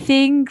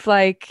anything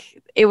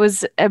like it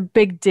was a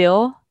big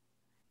deal.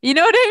 You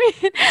know what I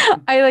mean?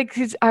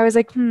 I was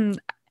like,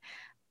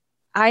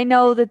 I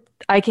know that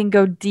I can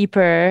go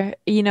deeper.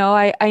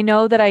 I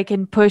know that I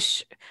can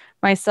push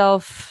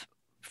myself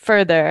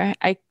further.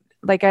 I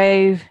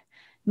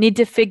need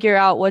to figure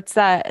out what's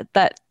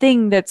that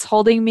thing that's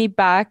holding me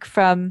back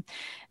from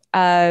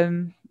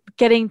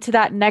getting to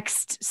that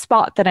next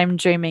spot that I'm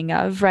dreaming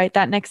of, right?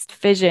 That next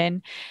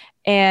vision.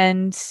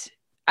 And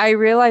I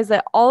realized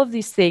that all of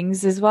these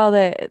things as well,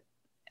 that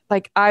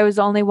like I was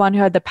the only one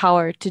who had the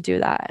power to do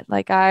that.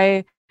 Like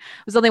I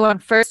was the only one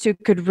first who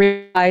could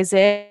realize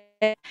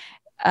it.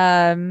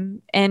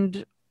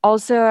 And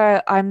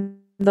also I'm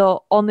the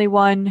only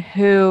one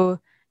who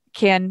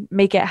can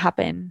make it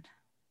happen.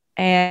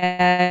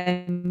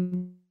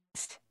 And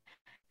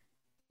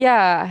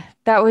yeah,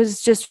 that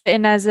was just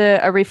written as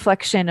a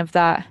reflection of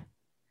that,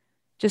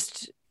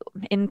 just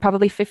in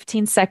probably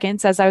 15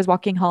 seconds as I was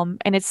walking home.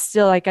 And it's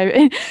still like, yeah.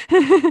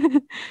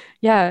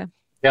 Yeah,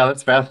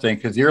 that's fascinating,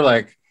 because you're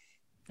like,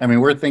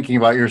 we're thinking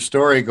about your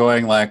story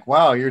going like,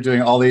 wow, you're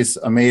doing all these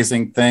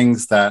amazing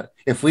things that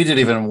if we did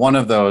even one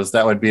of those,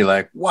 that would be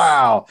like,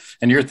 wow.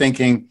 And you're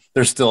thinking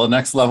there's still a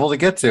next level to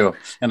get to,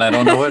 and I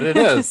don't know what it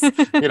is,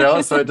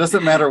 so it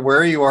doesn't matter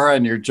where you are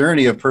on your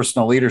journey of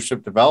personal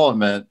leadership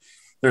development.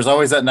 There's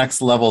always that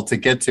next level to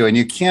get to, and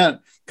you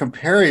can't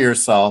compare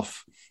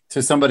yourself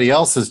to somebody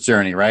else's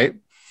journey, right?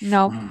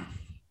 Nope.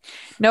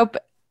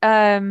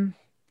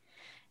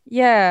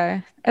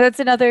 Yeah, that's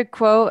another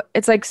quote.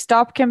 It's like,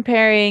 stop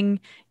comparing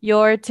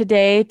your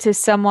today to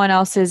someone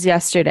else's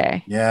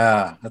yesterday.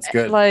 Yeah, that's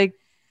good. Like,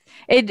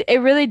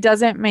 it really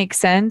doesn't make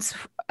sense.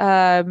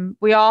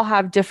 We all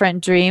have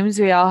different dreams.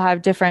 We all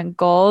have different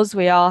goals.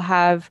 We all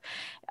have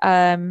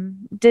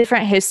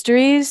different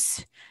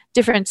histories,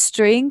 different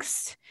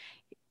strengths.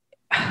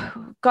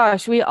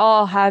 Gosh, we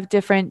all have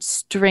different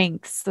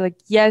strengths. Like,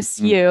 yes,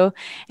 you,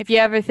 if you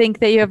ever think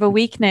that you have a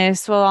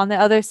weakness, well, on the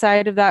other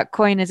side of that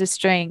coin is a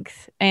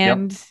strength.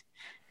 And,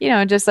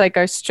 just like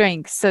our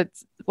strengths. So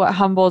it's what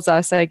humbles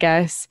us, I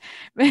guess.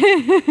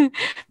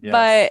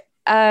 But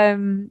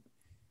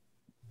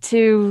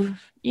to,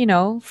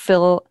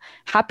 feel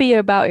happy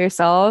about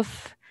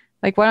yourself,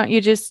 like, why don't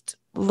you just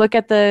look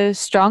at the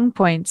strong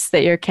points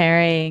that you're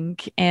carrying,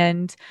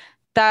 and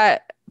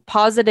that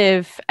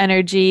positive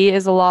energy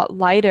is a lot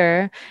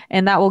lighter,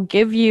 and that will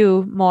give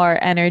you more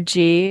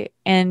energy,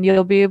 and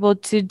you'll be able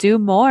to do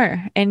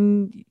more,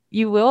 and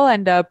you will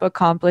end up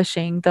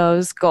accomplishing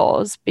those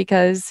goals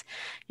because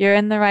you're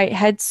in the right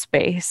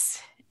headspace,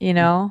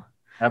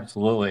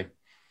 Absolutely.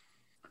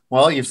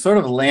 Well, you've sort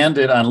of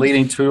landed on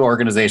leading two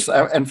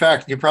organizations. In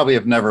fact, you probably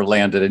have never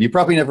landed, and you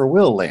probably never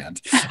will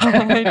land.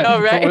 I know,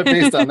 right?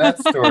 Based on that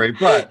story.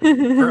 But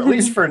at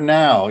least for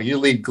now, you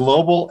lead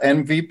Global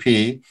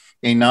MVP,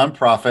 a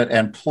nonprofit,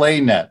 and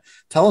Playnet.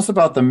 Tell us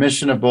about the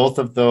mission of both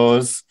of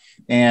those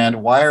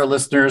and why our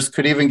listeners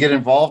could even get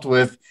involved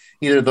with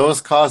either those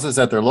causes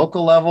at their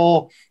local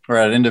level or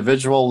at an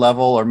individual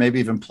level, or maybe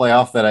even play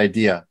off that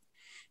idea.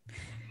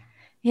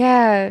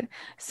 Yeah.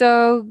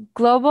 So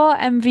Global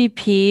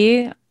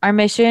MVP, our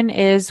mission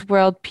is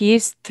world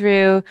peace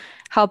through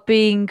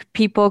helping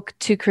people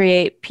to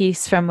create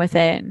peace from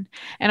within.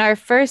 And our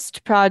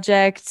first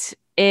project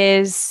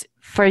is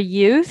for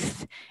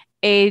youth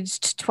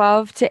aged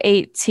 12 to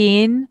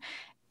 18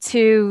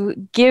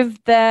 to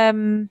give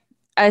them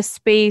a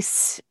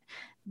space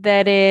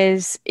that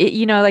is,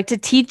 like to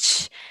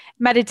teach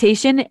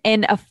meditation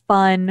in a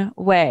fun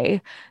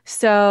way.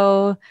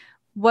 So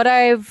what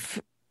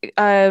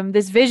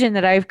this vision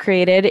that I've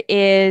created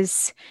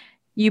is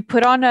you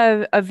put on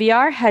a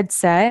VR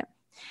headset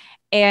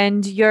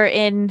and you're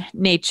in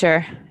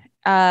nature,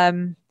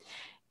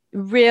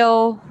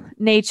 real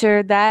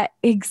nature that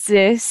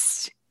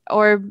exists,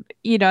 or,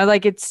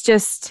 like it's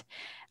just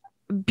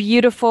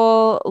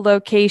beautiful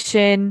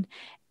location.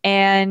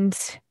 And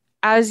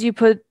as you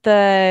put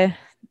the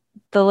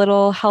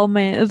little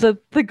helmet,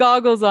 the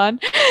goggles on,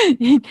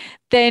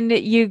 then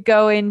you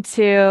go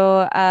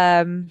into,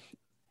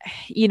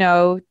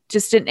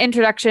 just an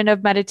introduction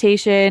of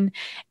meditation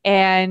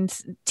and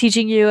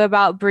teaching you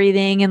about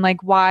breathing and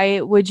like,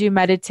 why would you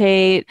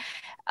meditate?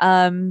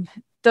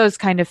 Those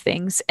kind of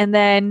things. And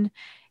then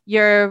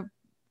you're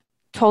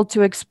told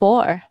to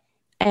explore.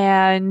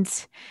 And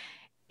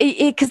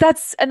because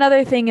that's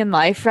another thing in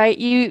life, right?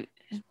 You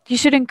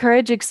should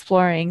encourage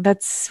exploring.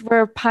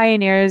 We're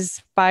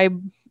pioneers by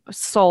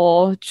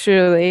soul,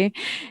 truly.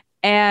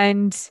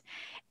 And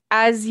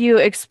as you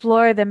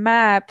explore the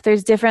map,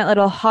 there's different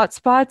little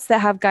hotspots that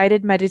have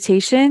guided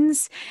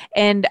meditations.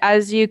 And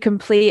as you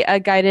complete a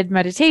guided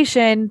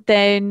meditation,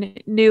 then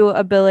new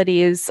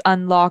abilities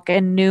unlock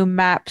and new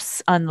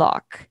maps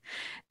unlock.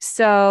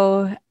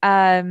 So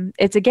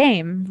it's a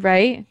game,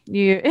 right?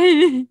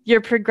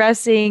 You're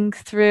progressing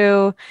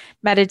through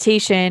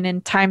meditation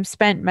and time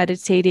spent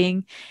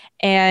meditating.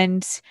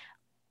 And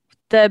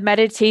the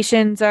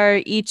meditations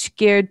are each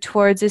geared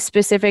towards a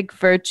specific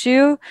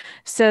virtue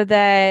so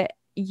that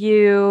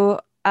you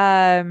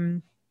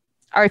are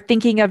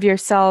thinking of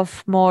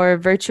yourself more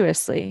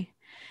virtuously.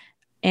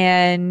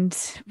 And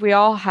we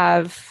all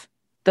have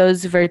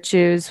those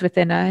virtues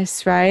within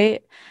us,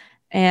 right?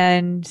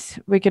 And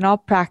we can all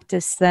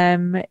practice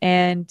them.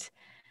 And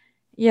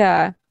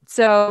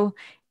so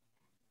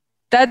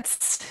and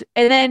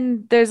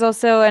then there's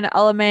also an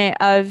element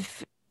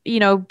of,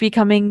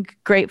 becoming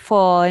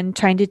grateful and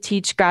trying to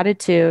teach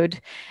gratitude.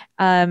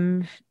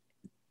 That's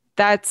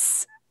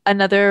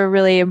another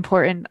really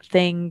important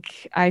thing,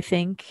 I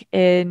think,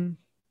 in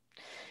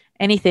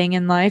anything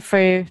in life,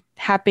 for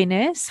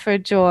happiness, for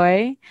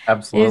joy.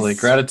 Absolutely.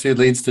 Gratitude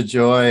leads to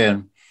joy.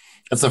 And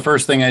that's the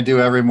first thing I do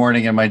every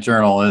morning in my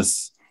journal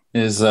is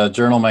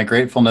journal my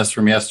gratefulness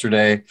from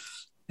yesterday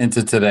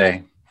into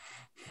today.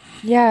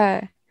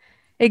 Yeah,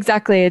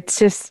 exactly. It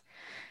just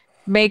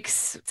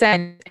makes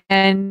sense.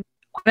 And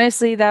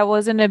honestly, that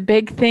wasn't a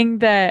big thing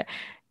that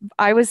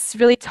I was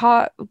really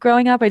taught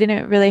growing up. I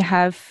didn't really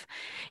have,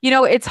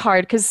 it's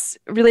hard because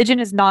religion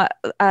is not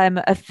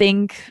a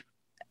thing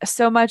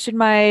so much in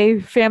my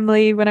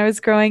family when I was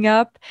growing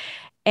up.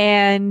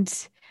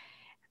 And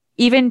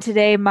even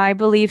today, my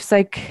beliefs,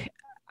 like,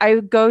 I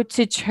go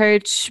to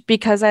church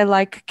because I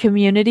like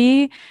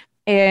community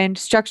and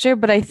structure,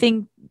 but I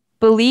think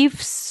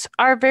beliefs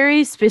are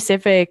very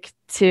specific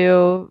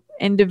to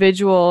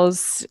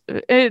individuals.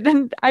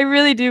 And I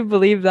really do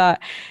believe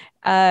that.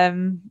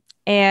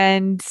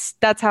 And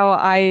that's how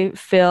I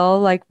feel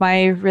like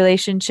my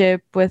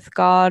relationship with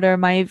God or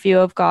my view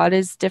of God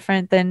is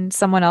different than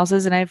someone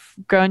else's. And I've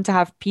grown to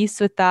have peace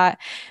with that.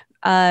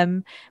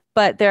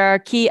 But there are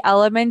key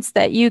elements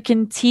that you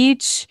can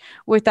teach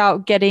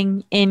without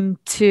getting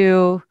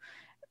into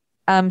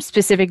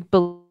specific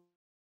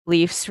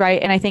beliefs,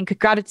 right? And I think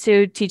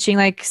gratitude, teaching,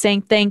 like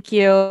saying thank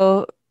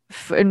you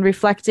and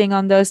reflecting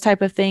on those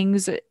type of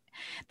things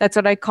That's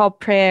what I call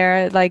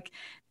prayer. Like,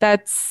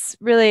 that's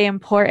really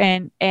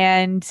important.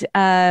 And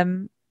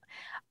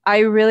I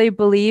really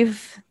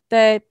believe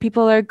that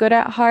people are good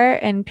at heart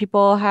and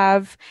people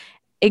have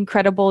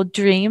incredible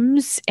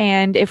dreams.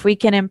 And if we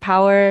can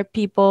empower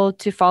people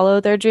to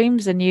follow their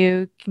dreams, then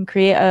you can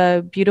create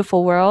a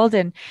beautiful world.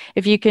 And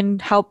if you can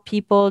help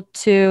people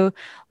to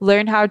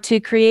learn how to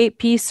create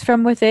peace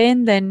from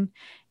within, then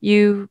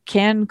you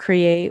can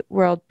create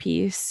world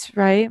peace,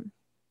 right?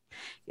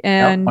 Yep,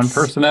 And one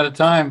person at a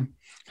time.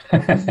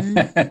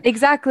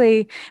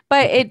 exactly.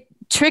 But it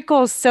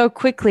trickles so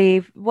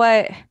quickly.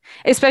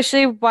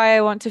 Especially why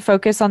I want to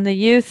focus on the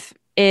youth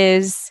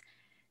is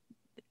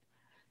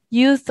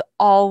youth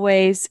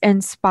always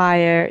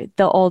inspire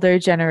the older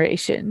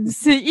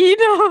generations.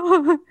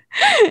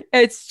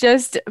 It's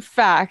just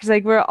fact.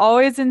 Like, we're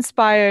always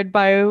inspired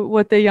by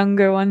what the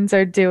younger ones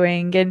are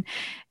doing. And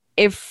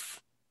if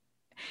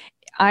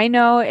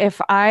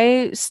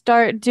I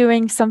start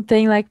doing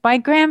something like my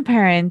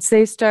grandparents,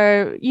 they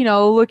start,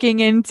 looking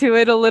into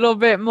it a little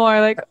bit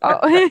more, like,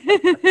 oh.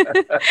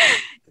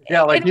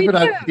 Yeah, like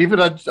even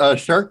on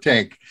Shark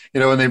Tank,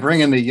 when they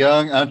bring in the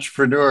young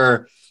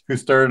entrepreneur who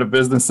started a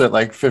business at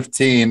like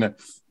 15,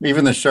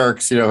 even the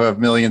sharks, who have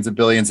millions and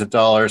billions of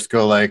dollars,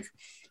 go like,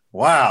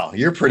 wow,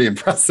 you're pretty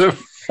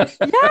impressive.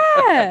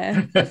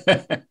 Yeah,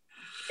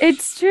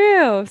 it's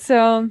true.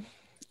 So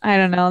I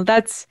don't know.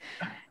 That's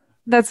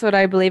what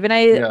I believe. And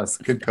yes,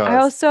 good cause. I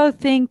also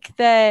think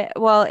that,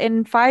 well,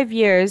 in 5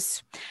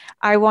 years,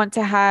 I want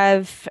to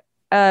have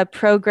a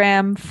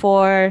program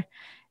for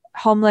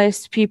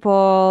homeless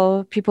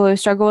people who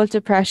struggle with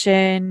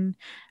depression,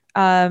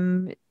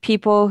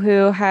 people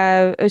who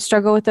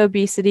struggle with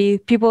obesity,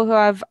 people who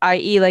have,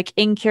 i.e., like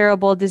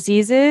incurable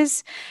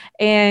diseases,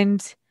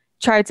 and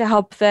try to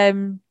help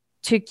them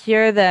to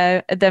cure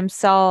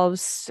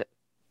themselves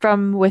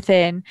from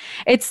within.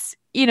 It's,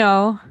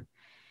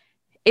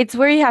 it's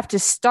where you have to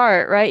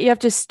start, right? You have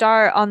to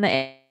start on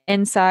the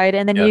inside,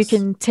 and then you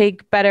can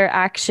take better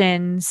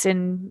actions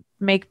and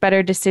make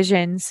better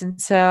decisions.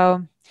 And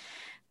so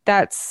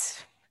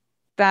that's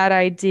that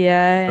idea.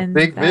 And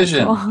big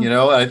vision.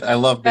 I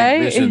love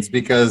big visions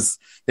because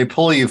they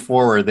pull you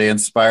forward. They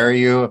inspire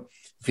you.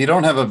 If you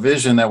don't have a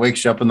vision that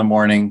wakes you up in the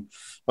morning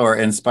or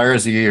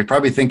inspires you, you're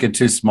probably thinking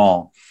too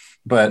small.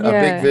 But a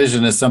big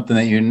vision is something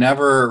that you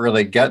never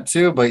really get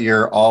to, but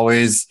you're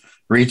always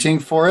reaching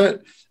for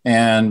it.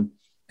 And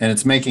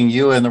it's making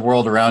you and the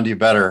world around you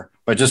better,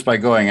 but just by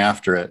going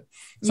after it.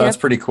 So that's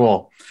pretty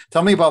cool.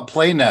 Tell me about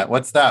Playnet.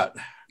 What's that?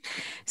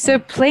 So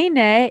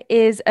Playnet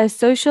is a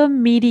social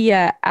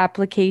media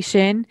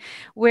application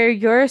where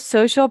your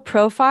social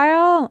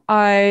profile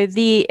are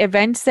the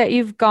events that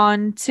you've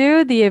gone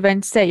to, the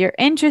events that you're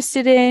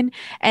interested in,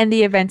 and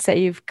the events that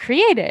you've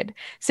created.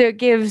 So it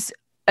gives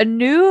a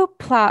new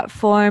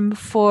platform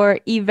for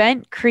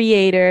event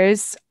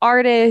creators,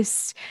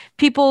 artists,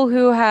 people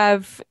who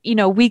have,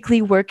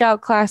 weekly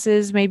workout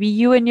classes, maybe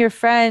you and your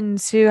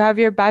friends who have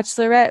your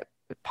bachelorette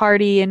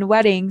party and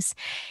weddings.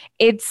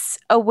 It's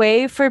a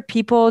way for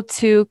people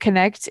to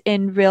connect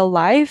in real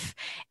life,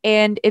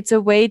 and it's a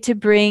way to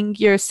bring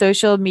your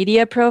social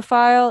media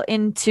profile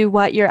into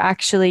what you're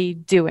actually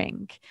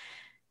doing.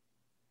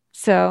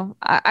 So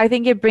I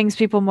think it brings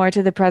people more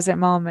to the present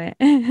moment.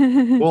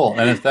 Cool.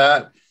 And is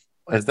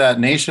that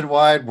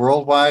nationwide,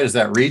 worldwide? Is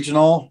that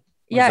regional?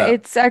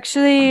 It's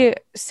actually,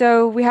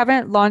 so we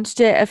haven't launched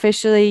it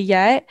officially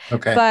yet,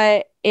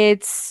 but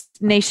it's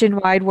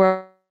nationwide,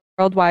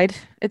 worldwide.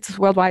 It's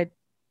worldwide.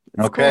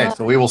 It's okay, cool.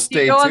 So we will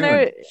stay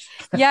tuned.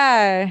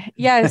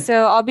 Yeah.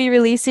 So I'll be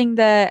releasing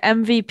the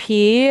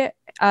MVP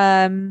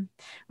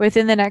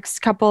within the next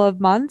couple of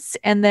months,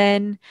 and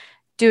then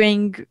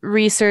doing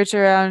research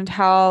around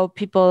how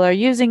people are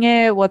using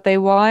it, what they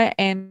want,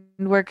 and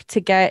work to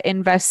get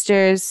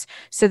investors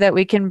so that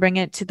we can bring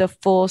it to the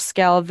full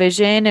scale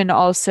vision and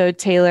also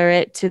tailor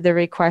it to the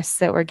requests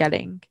that we're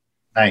getting.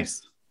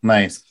 Nice.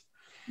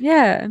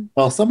 Yeah.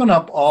 Well, summing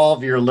up all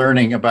of your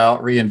learning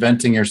about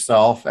reinventing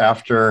yourself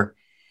after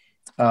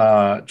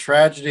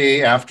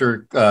tragedy,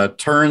 after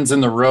turns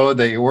in the road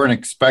that you weren't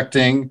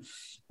expecting,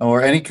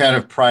 or any kind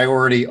of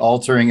priority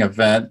altering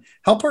event,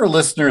 help our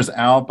listeners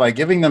out by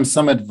giving them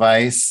some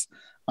advice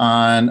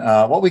on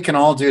what we can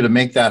all do to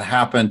make that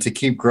happen, to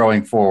keep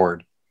growing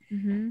forward.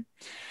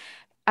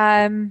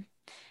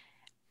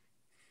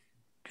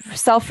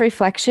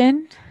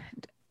 Self-reflection.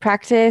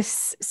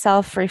 Practice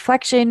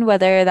self-reflection,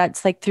 whether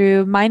that's like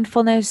through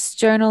mindfulness,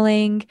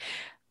 journaling,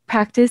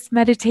 practice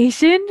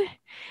meditation,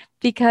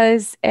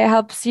 because it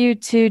helps you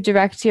to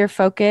direct your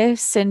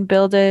focus and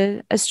build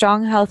a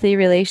strong, healthy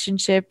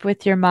relationship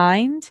with your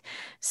mind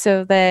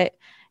so that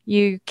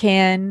you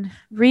can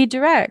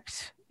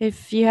redirect.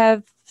 If you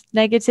have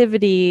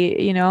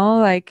negativity,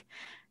 like,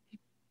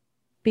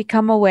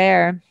 become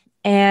aware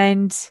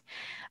and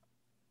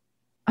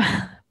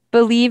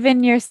believe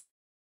in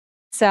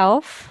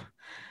yourself.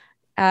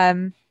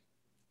 If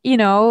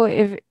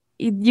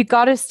you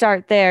got to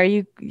start there,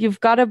 you've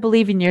got to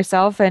believe in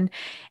yourself, and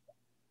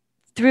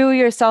through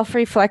your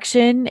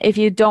self-reflection, if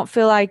you don't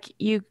feel like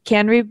you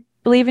can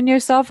believe in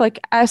yourself, like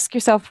ask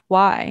yourself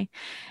why.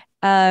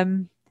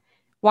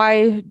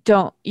 Why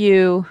don't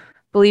you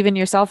believe in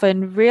yourself,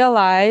 and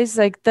realize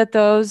like that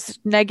those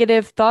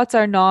negative thoughts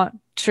are not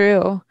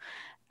true.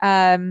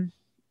 Um,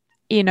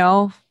 you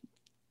know,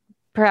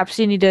 perhaps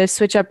you need to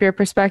switch up your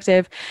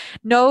perspective.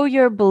 Know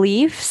your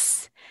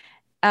beliefs.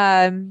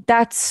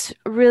 That's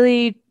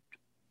really,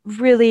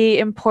 really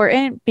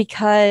important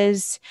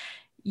because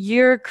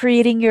you're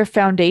creating your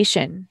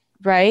foundation,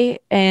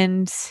 right?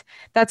 And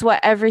that's what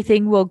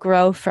everything will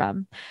grow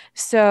from.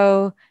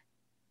 So,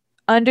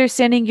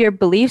 understanding your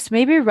beliefs,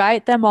 maybe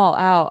write them all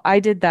out. I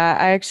did that.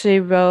 I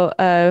actually wrote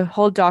a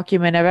whole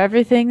document of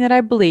everything that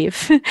I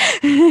believe.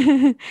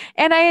 And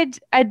I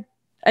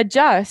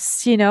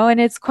adjust, and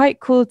it's quite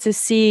cool to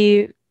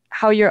see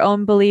how your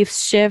own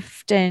beliefs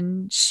shift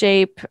and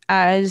shape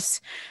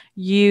as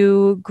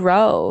you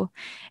grow.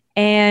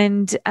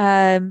 And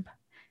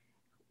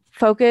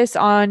focus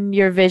on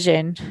your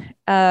vision.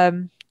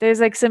 There's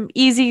like some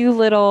easy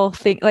little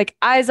thing, like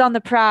eyes on the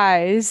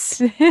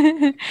prize.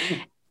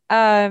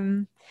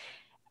 And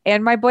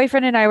my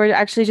boyfriend and I were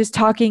actually just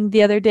talking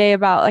the other day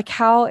about like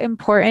how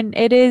important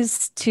it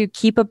is to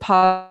keep a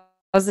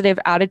positive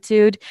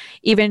attitude,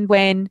 even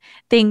when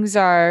things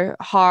are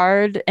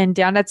hard and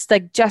down. That's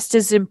like just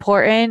as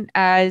important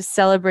as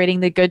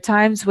celebrating the good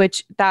times,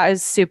 which that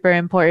is super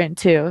important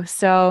too.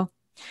 So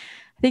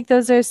I think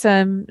those are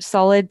some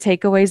solid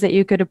takeaways that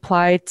you could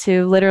apply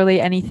to literally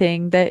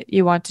anything that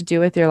you want to do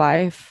with your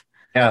life.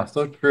 Yeah,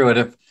 so true. And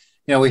if,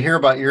 we hear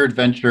about your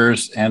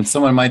adventures and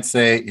someone might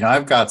say,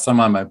 I've got some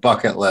on my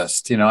bucket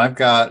list, I've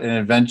got an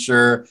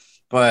adventure,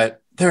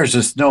 but there's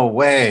just no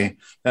way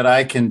that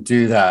I can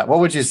do that.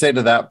 What would you say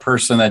to that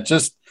person that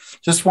just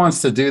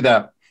wants to do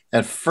that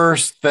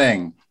first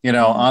thing,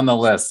 on the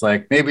list?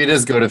 Like maybe it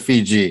is go to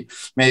Fiji.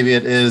 Maybe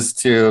it is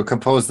to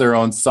compose their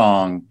own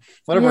song,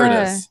 whatever it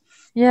is.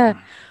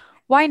 Yeah.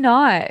 Why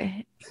not?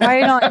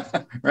 Why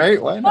not?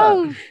 Right? Why not?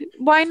 Oh,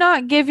 why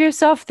not give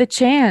yourself the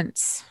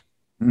chance?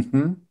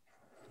 Mm-hmm.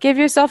 Give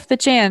yourself the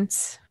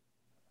chance.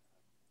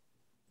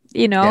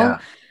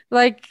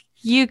 Like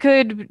you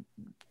could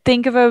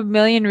think of a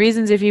million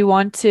reasons if you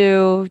want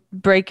to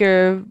break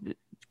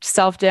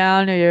yourself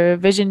down or your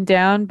vision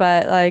down,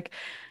 but like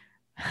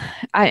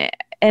the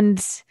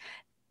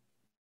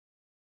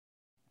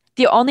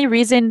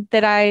reason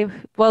that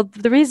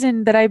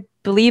I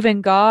believe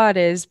in God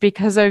is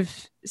because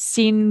I've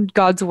seen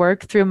God's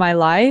work through my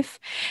life.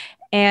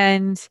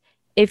 And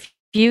if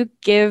you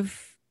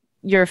give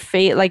your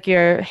fate, like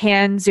your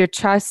hands, your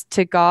trust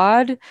to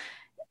God,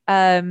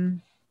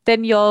 then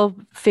you'll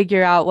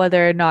figure out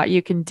whether or not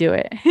you can do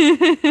it.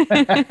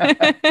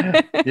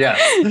 Yeah.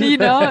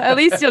 At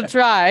least you'll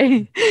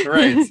try.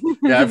 Right.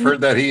 Yeah, I've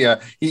heard that he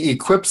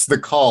equips the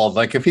called.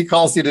 Like if he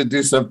calls you to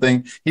do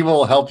something, he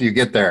will help you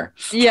get there.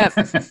 Yep.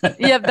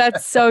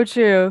 That's so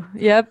true.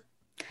 Yep.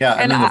 Yeah.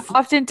 And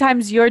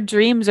oftentimes your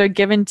dreams are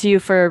given to you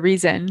for a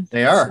reason.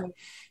 They are.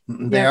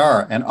 They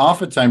are. And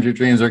oftentimes your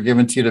dreams are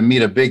given to you to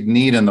meet a big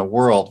need in the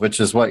world, which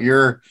is what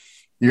you're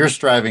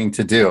striving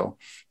to do.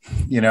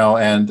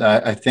 And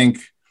I think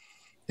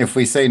if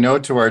we say no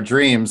to our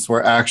dreams,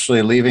 we're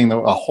actually leaving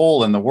a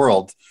hole in the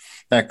world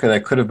that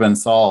could have been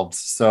solved.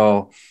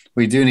 So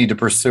we do need to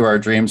pursue our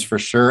dreams for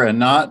sure and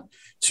not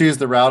choose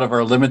the route of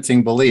our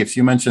limiting beliefs.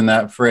 You mentioned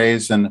that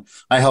phrase, and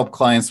I help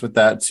clients with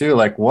that too.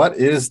 Like, what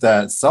is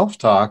that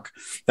self-talk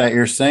that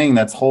you're saying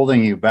that's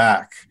holding you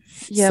back?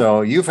 Yep.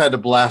 So you've had to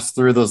blast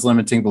through those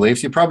limiting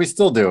beliefs. You probably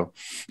still do.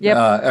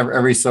 Yep.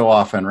 Every so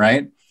often,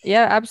 right?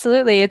 Yeah,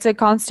 absolutely. It's a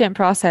constant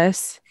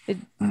process.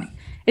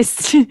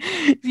 It's you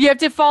have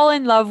to fall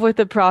in love with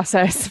the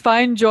process.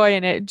 Find joy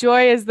in it.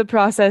 Joy is the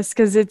process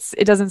because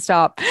it doesn't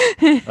stop.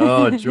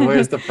 Oh, joy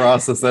is the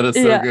process. That is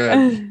so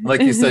good.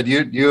 Like you said,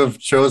 you have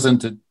chosen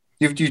to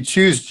you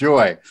choose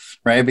joy,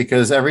 right?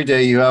 Because every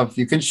day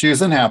you can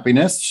choose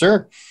unhappiness.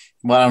 Sure.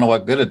 Well, I don't know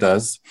what good it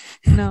does,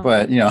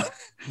 but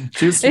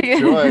choosing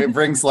joy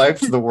brings life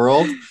to the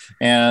world.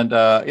 And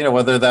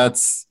whether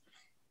that's,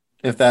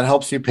 if that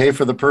helps you pay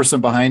for the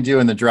person behind you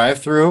in the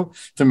drive-through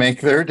to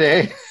make their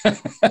day,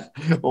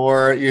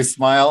 or you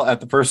smile at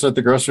the person at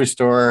the grocery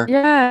store.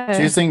 Yeah.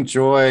 Choosing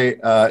joy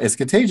is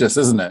contagious,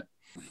 isn't it?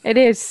 It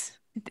is.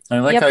 And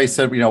I like how you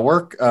said,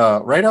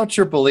 write out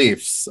your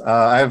beliefs.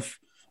 I've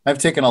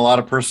taken a lot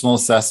of personal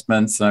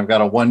assessments, and I've got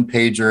a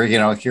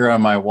one-pager, here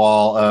on my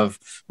wall of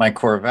my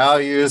core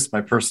values, my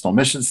personal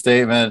mission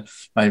statement,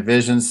 my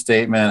vision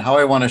statement, how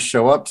I want to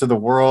show up to the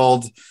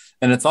world.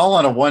 And it's all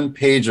on a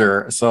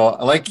one-pager. So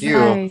like you,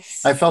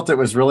 nice. I felt it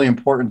was really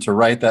important to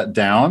write that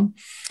down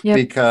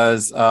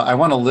because I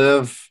want to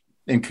live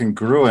in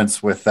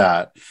congruence with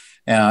that.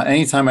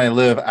 Anytime I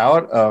live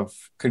out of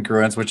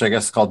congruence, which I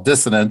guess is called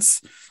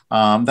dissonance,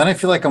 then I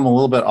feel like I'm a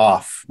little bit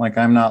off, like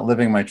I'm not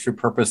living my true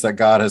purpose that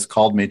God has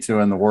called me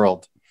to in the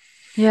world.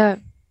 Yeah,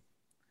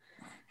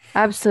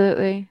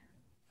 absolutely.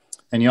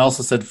 And you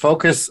also said,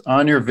 focus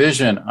on your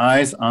vision,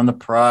 eyes on the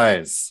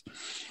prize.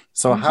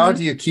 So how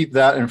do you keep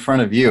that in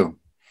front of you?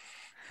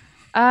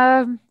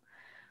 Well,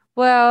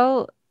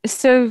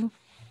 so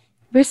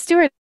we're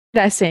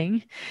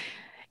stewardessing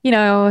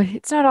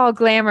it's not all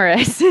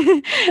glamorous.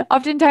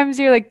 Oftentimes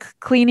you're like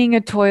cleaning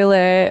a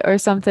toilet or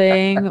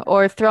something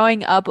or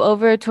throwing up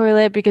over a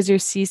toilet because you're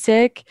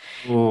seasick.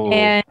 Ooh.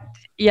 And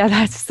yeah,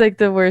 that's like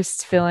the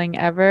worst feeling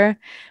ever.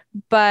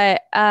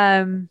 But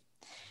I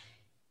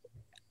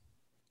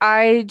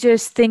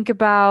just think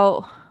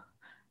about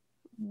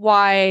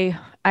why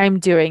I'm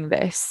doing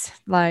this.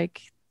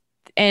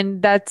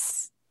 And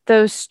that's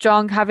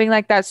having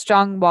like that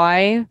strong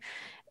why,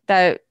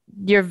 that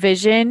your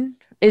vision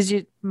is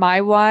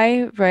my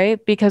why,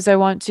 right? Because I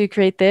want to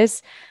create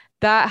this.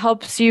 That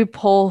helps you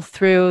pull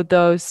through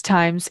those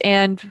times.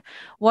 And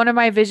one of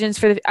my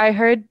visions I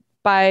heard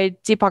by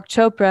Deepak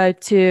Chopra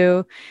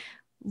to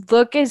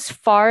look as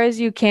far as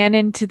you can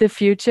into the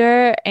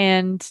future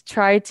and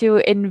try to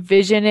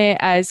envision it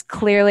as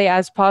clearly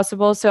as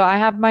possible. So I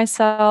have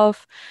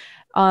myself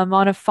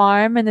on a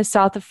farm in the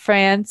south of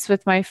France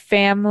with my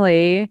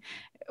family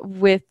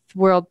with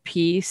world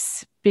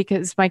peace,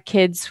 because my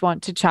kids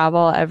want to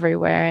travel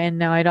everywhere and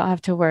now I don't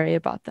have to worry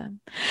about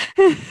them.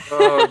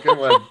 Oh, good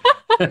one.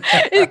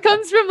 It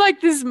comes from like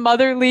this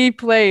motherly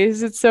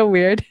place. It's so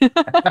weird.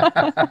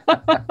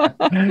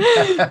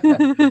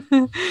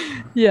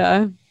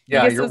 Yeah.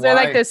 Yeah, I guess those are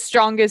like the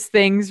strongest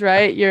things,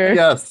 right?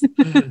 Yes.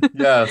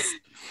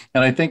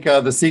 And I think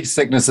the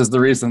seasickness is the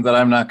reason that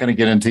I'm not going to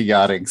get into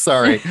yachting.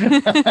 Sorry. Hey,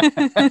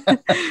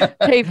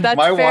 that's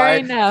my fair why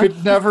enough.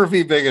 could never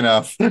be big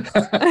enough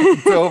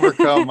to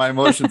overcome my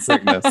motion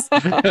sickness.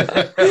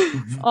 But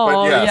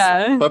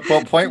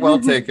point well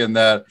taken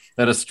that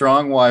a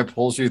strong why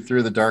pulls you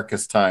through the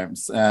darkest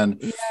times.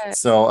 And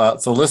so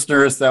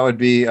listeners, that would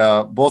be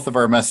both of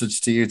our message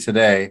to you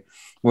today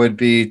would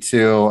be to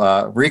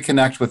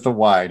reconnect with the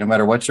why, no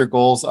matter what your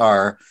goals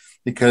are,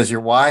 because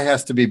your why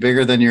has to be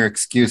bigger than your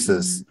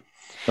excuses.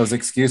 Those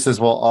excuses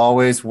will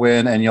always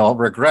win, and you'll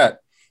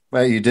regret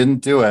that you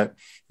didn't do it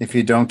if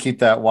you don't keep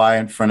that why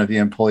in front of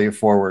you and pull you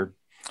forward.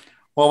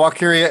 Well,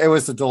 Walkyria, it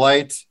was a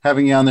delight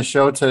having you on the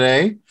show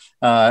today.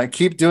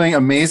 Keep doing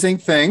amazing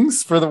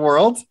things for the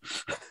world.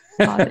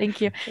 Oh,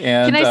 thank you.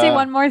 And, can I say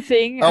one more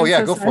thing?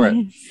 Go for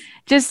it.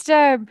 Just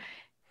to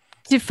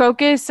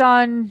focus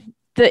on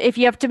if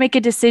you have to make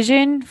a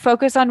decision,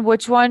 focus on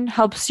which one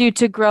helps you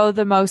to grow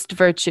the most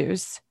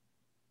virtues.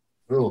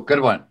 Ooh,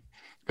 good one.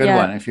 Good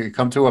one. If you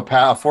come to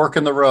a fork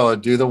in the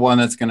road, do the one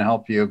that's going to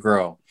help you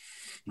grow.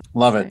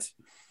 Love it.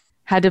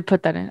 Had to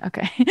put that in.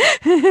 Okay.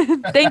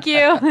 Thank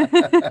you.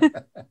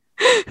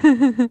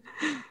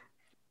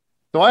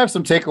 So I have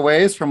some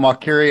takeaways from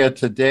Walkyria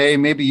today.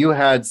 Maybe you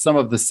had some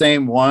of the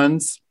same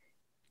ones.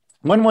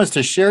 One was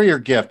to share your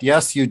gift.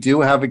 Yes, you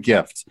do have a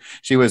gift.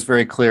 She was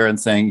very clear in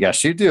saying,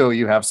 yes, you do.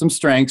 You have some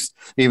strengths,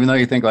 even though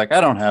you think like,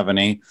 I don't have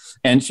any.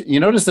 And you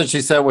notice that she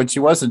said when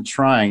she wasn't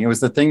trying, it was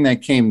the thing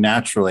that came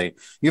naturally.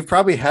 You've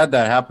probably had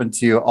that happen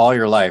to you all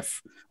your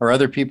life, or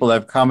other people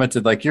have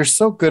commented like, you're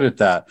so good at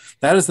that.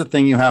 That is the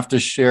thing you have to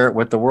share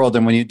with the world.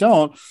 And when you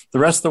don't, the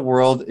rest of the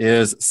world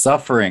is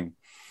suffering.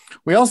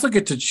 We also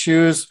get to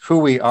choose who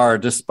we are,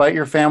 despite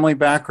your family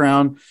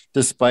background,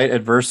 despite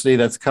adversity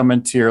that's come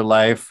into your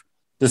life.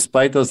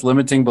 Despite those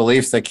limiting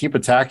beliefs that keep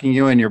attacking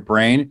you in your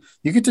brain,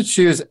 you get to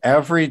choose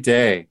every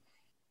day.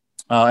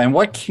 And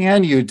what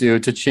can you do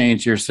to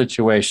change your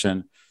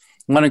situation?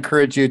 I want to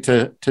encourage you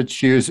to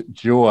choose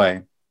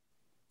joy.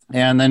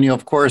 And then you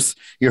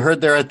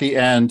heard there at the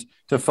end,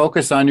 to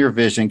focus on your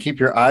vision, keep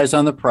your eyes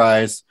on the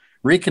prize,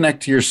 reconnect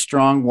to your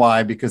strong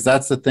why, because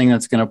that's the thing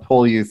that's going to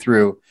pull you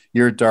through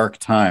your dark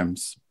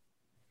times.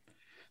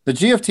 The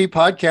GFT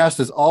podcast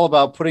is all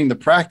about putting the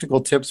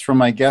practical tips from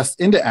my guests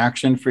into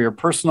action for your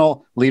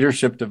personal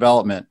leadership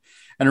development.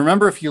 And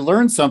remember, if you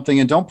learn something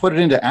and don't put it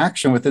into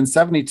action within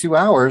 72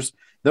 hours,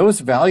 those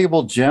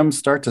valuable gems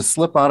start to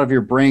slip out of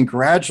your brain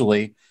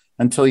gradually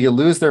until you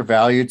lose their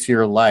value to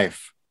your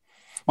life.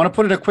 I want to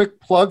put in a quick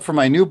plug for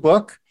my new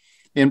book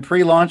in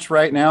pre-launch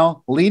right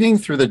now, Leading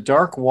Through the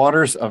Dark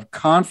Waters of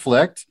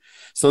Conflict.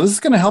 So this is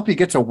going to help you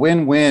get to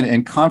win-win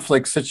in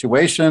conflict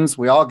situations.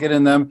 We all get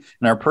in them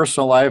in our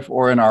personal life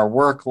or in our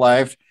work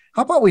life.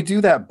 How about we do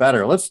that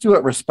better? Let's do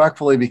it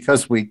respectfully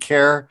because we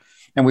care,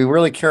 and we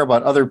really care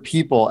about other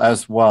people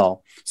as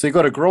well. So you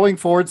go to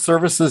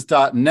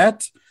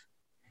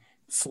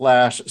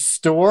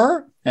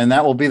growingforwardservices.net/store, and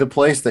that will be the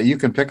place that you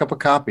can pick up a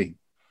copy.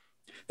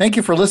 Thank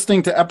you for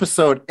listening to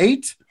episode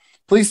 8.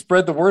 Please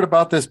spread the word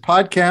about this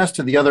podcast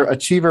to the other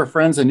achiever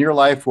friends in your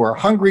life who are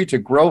hungry to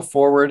grow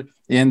forward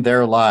in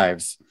their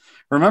lives.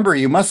 Remember,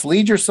 you must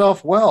lead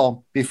yourself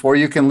well before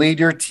you can lead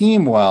your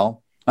team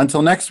well.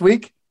 Until next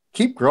week,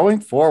 keep growing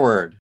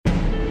forward.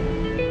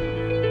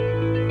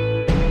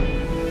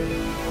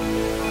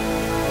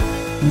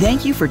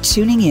 Thank you for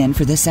tuning in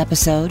for this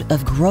episode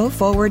of Grow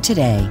Forward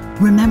Today.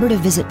 Remember to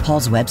visit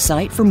Paul's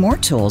website for more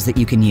tools that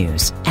you can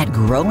use at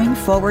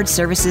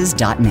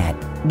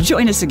growingforwardservices.net.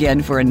 Join us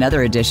again for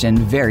another edition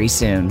very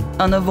soon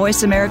on the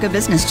Voice America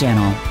Business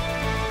Channel.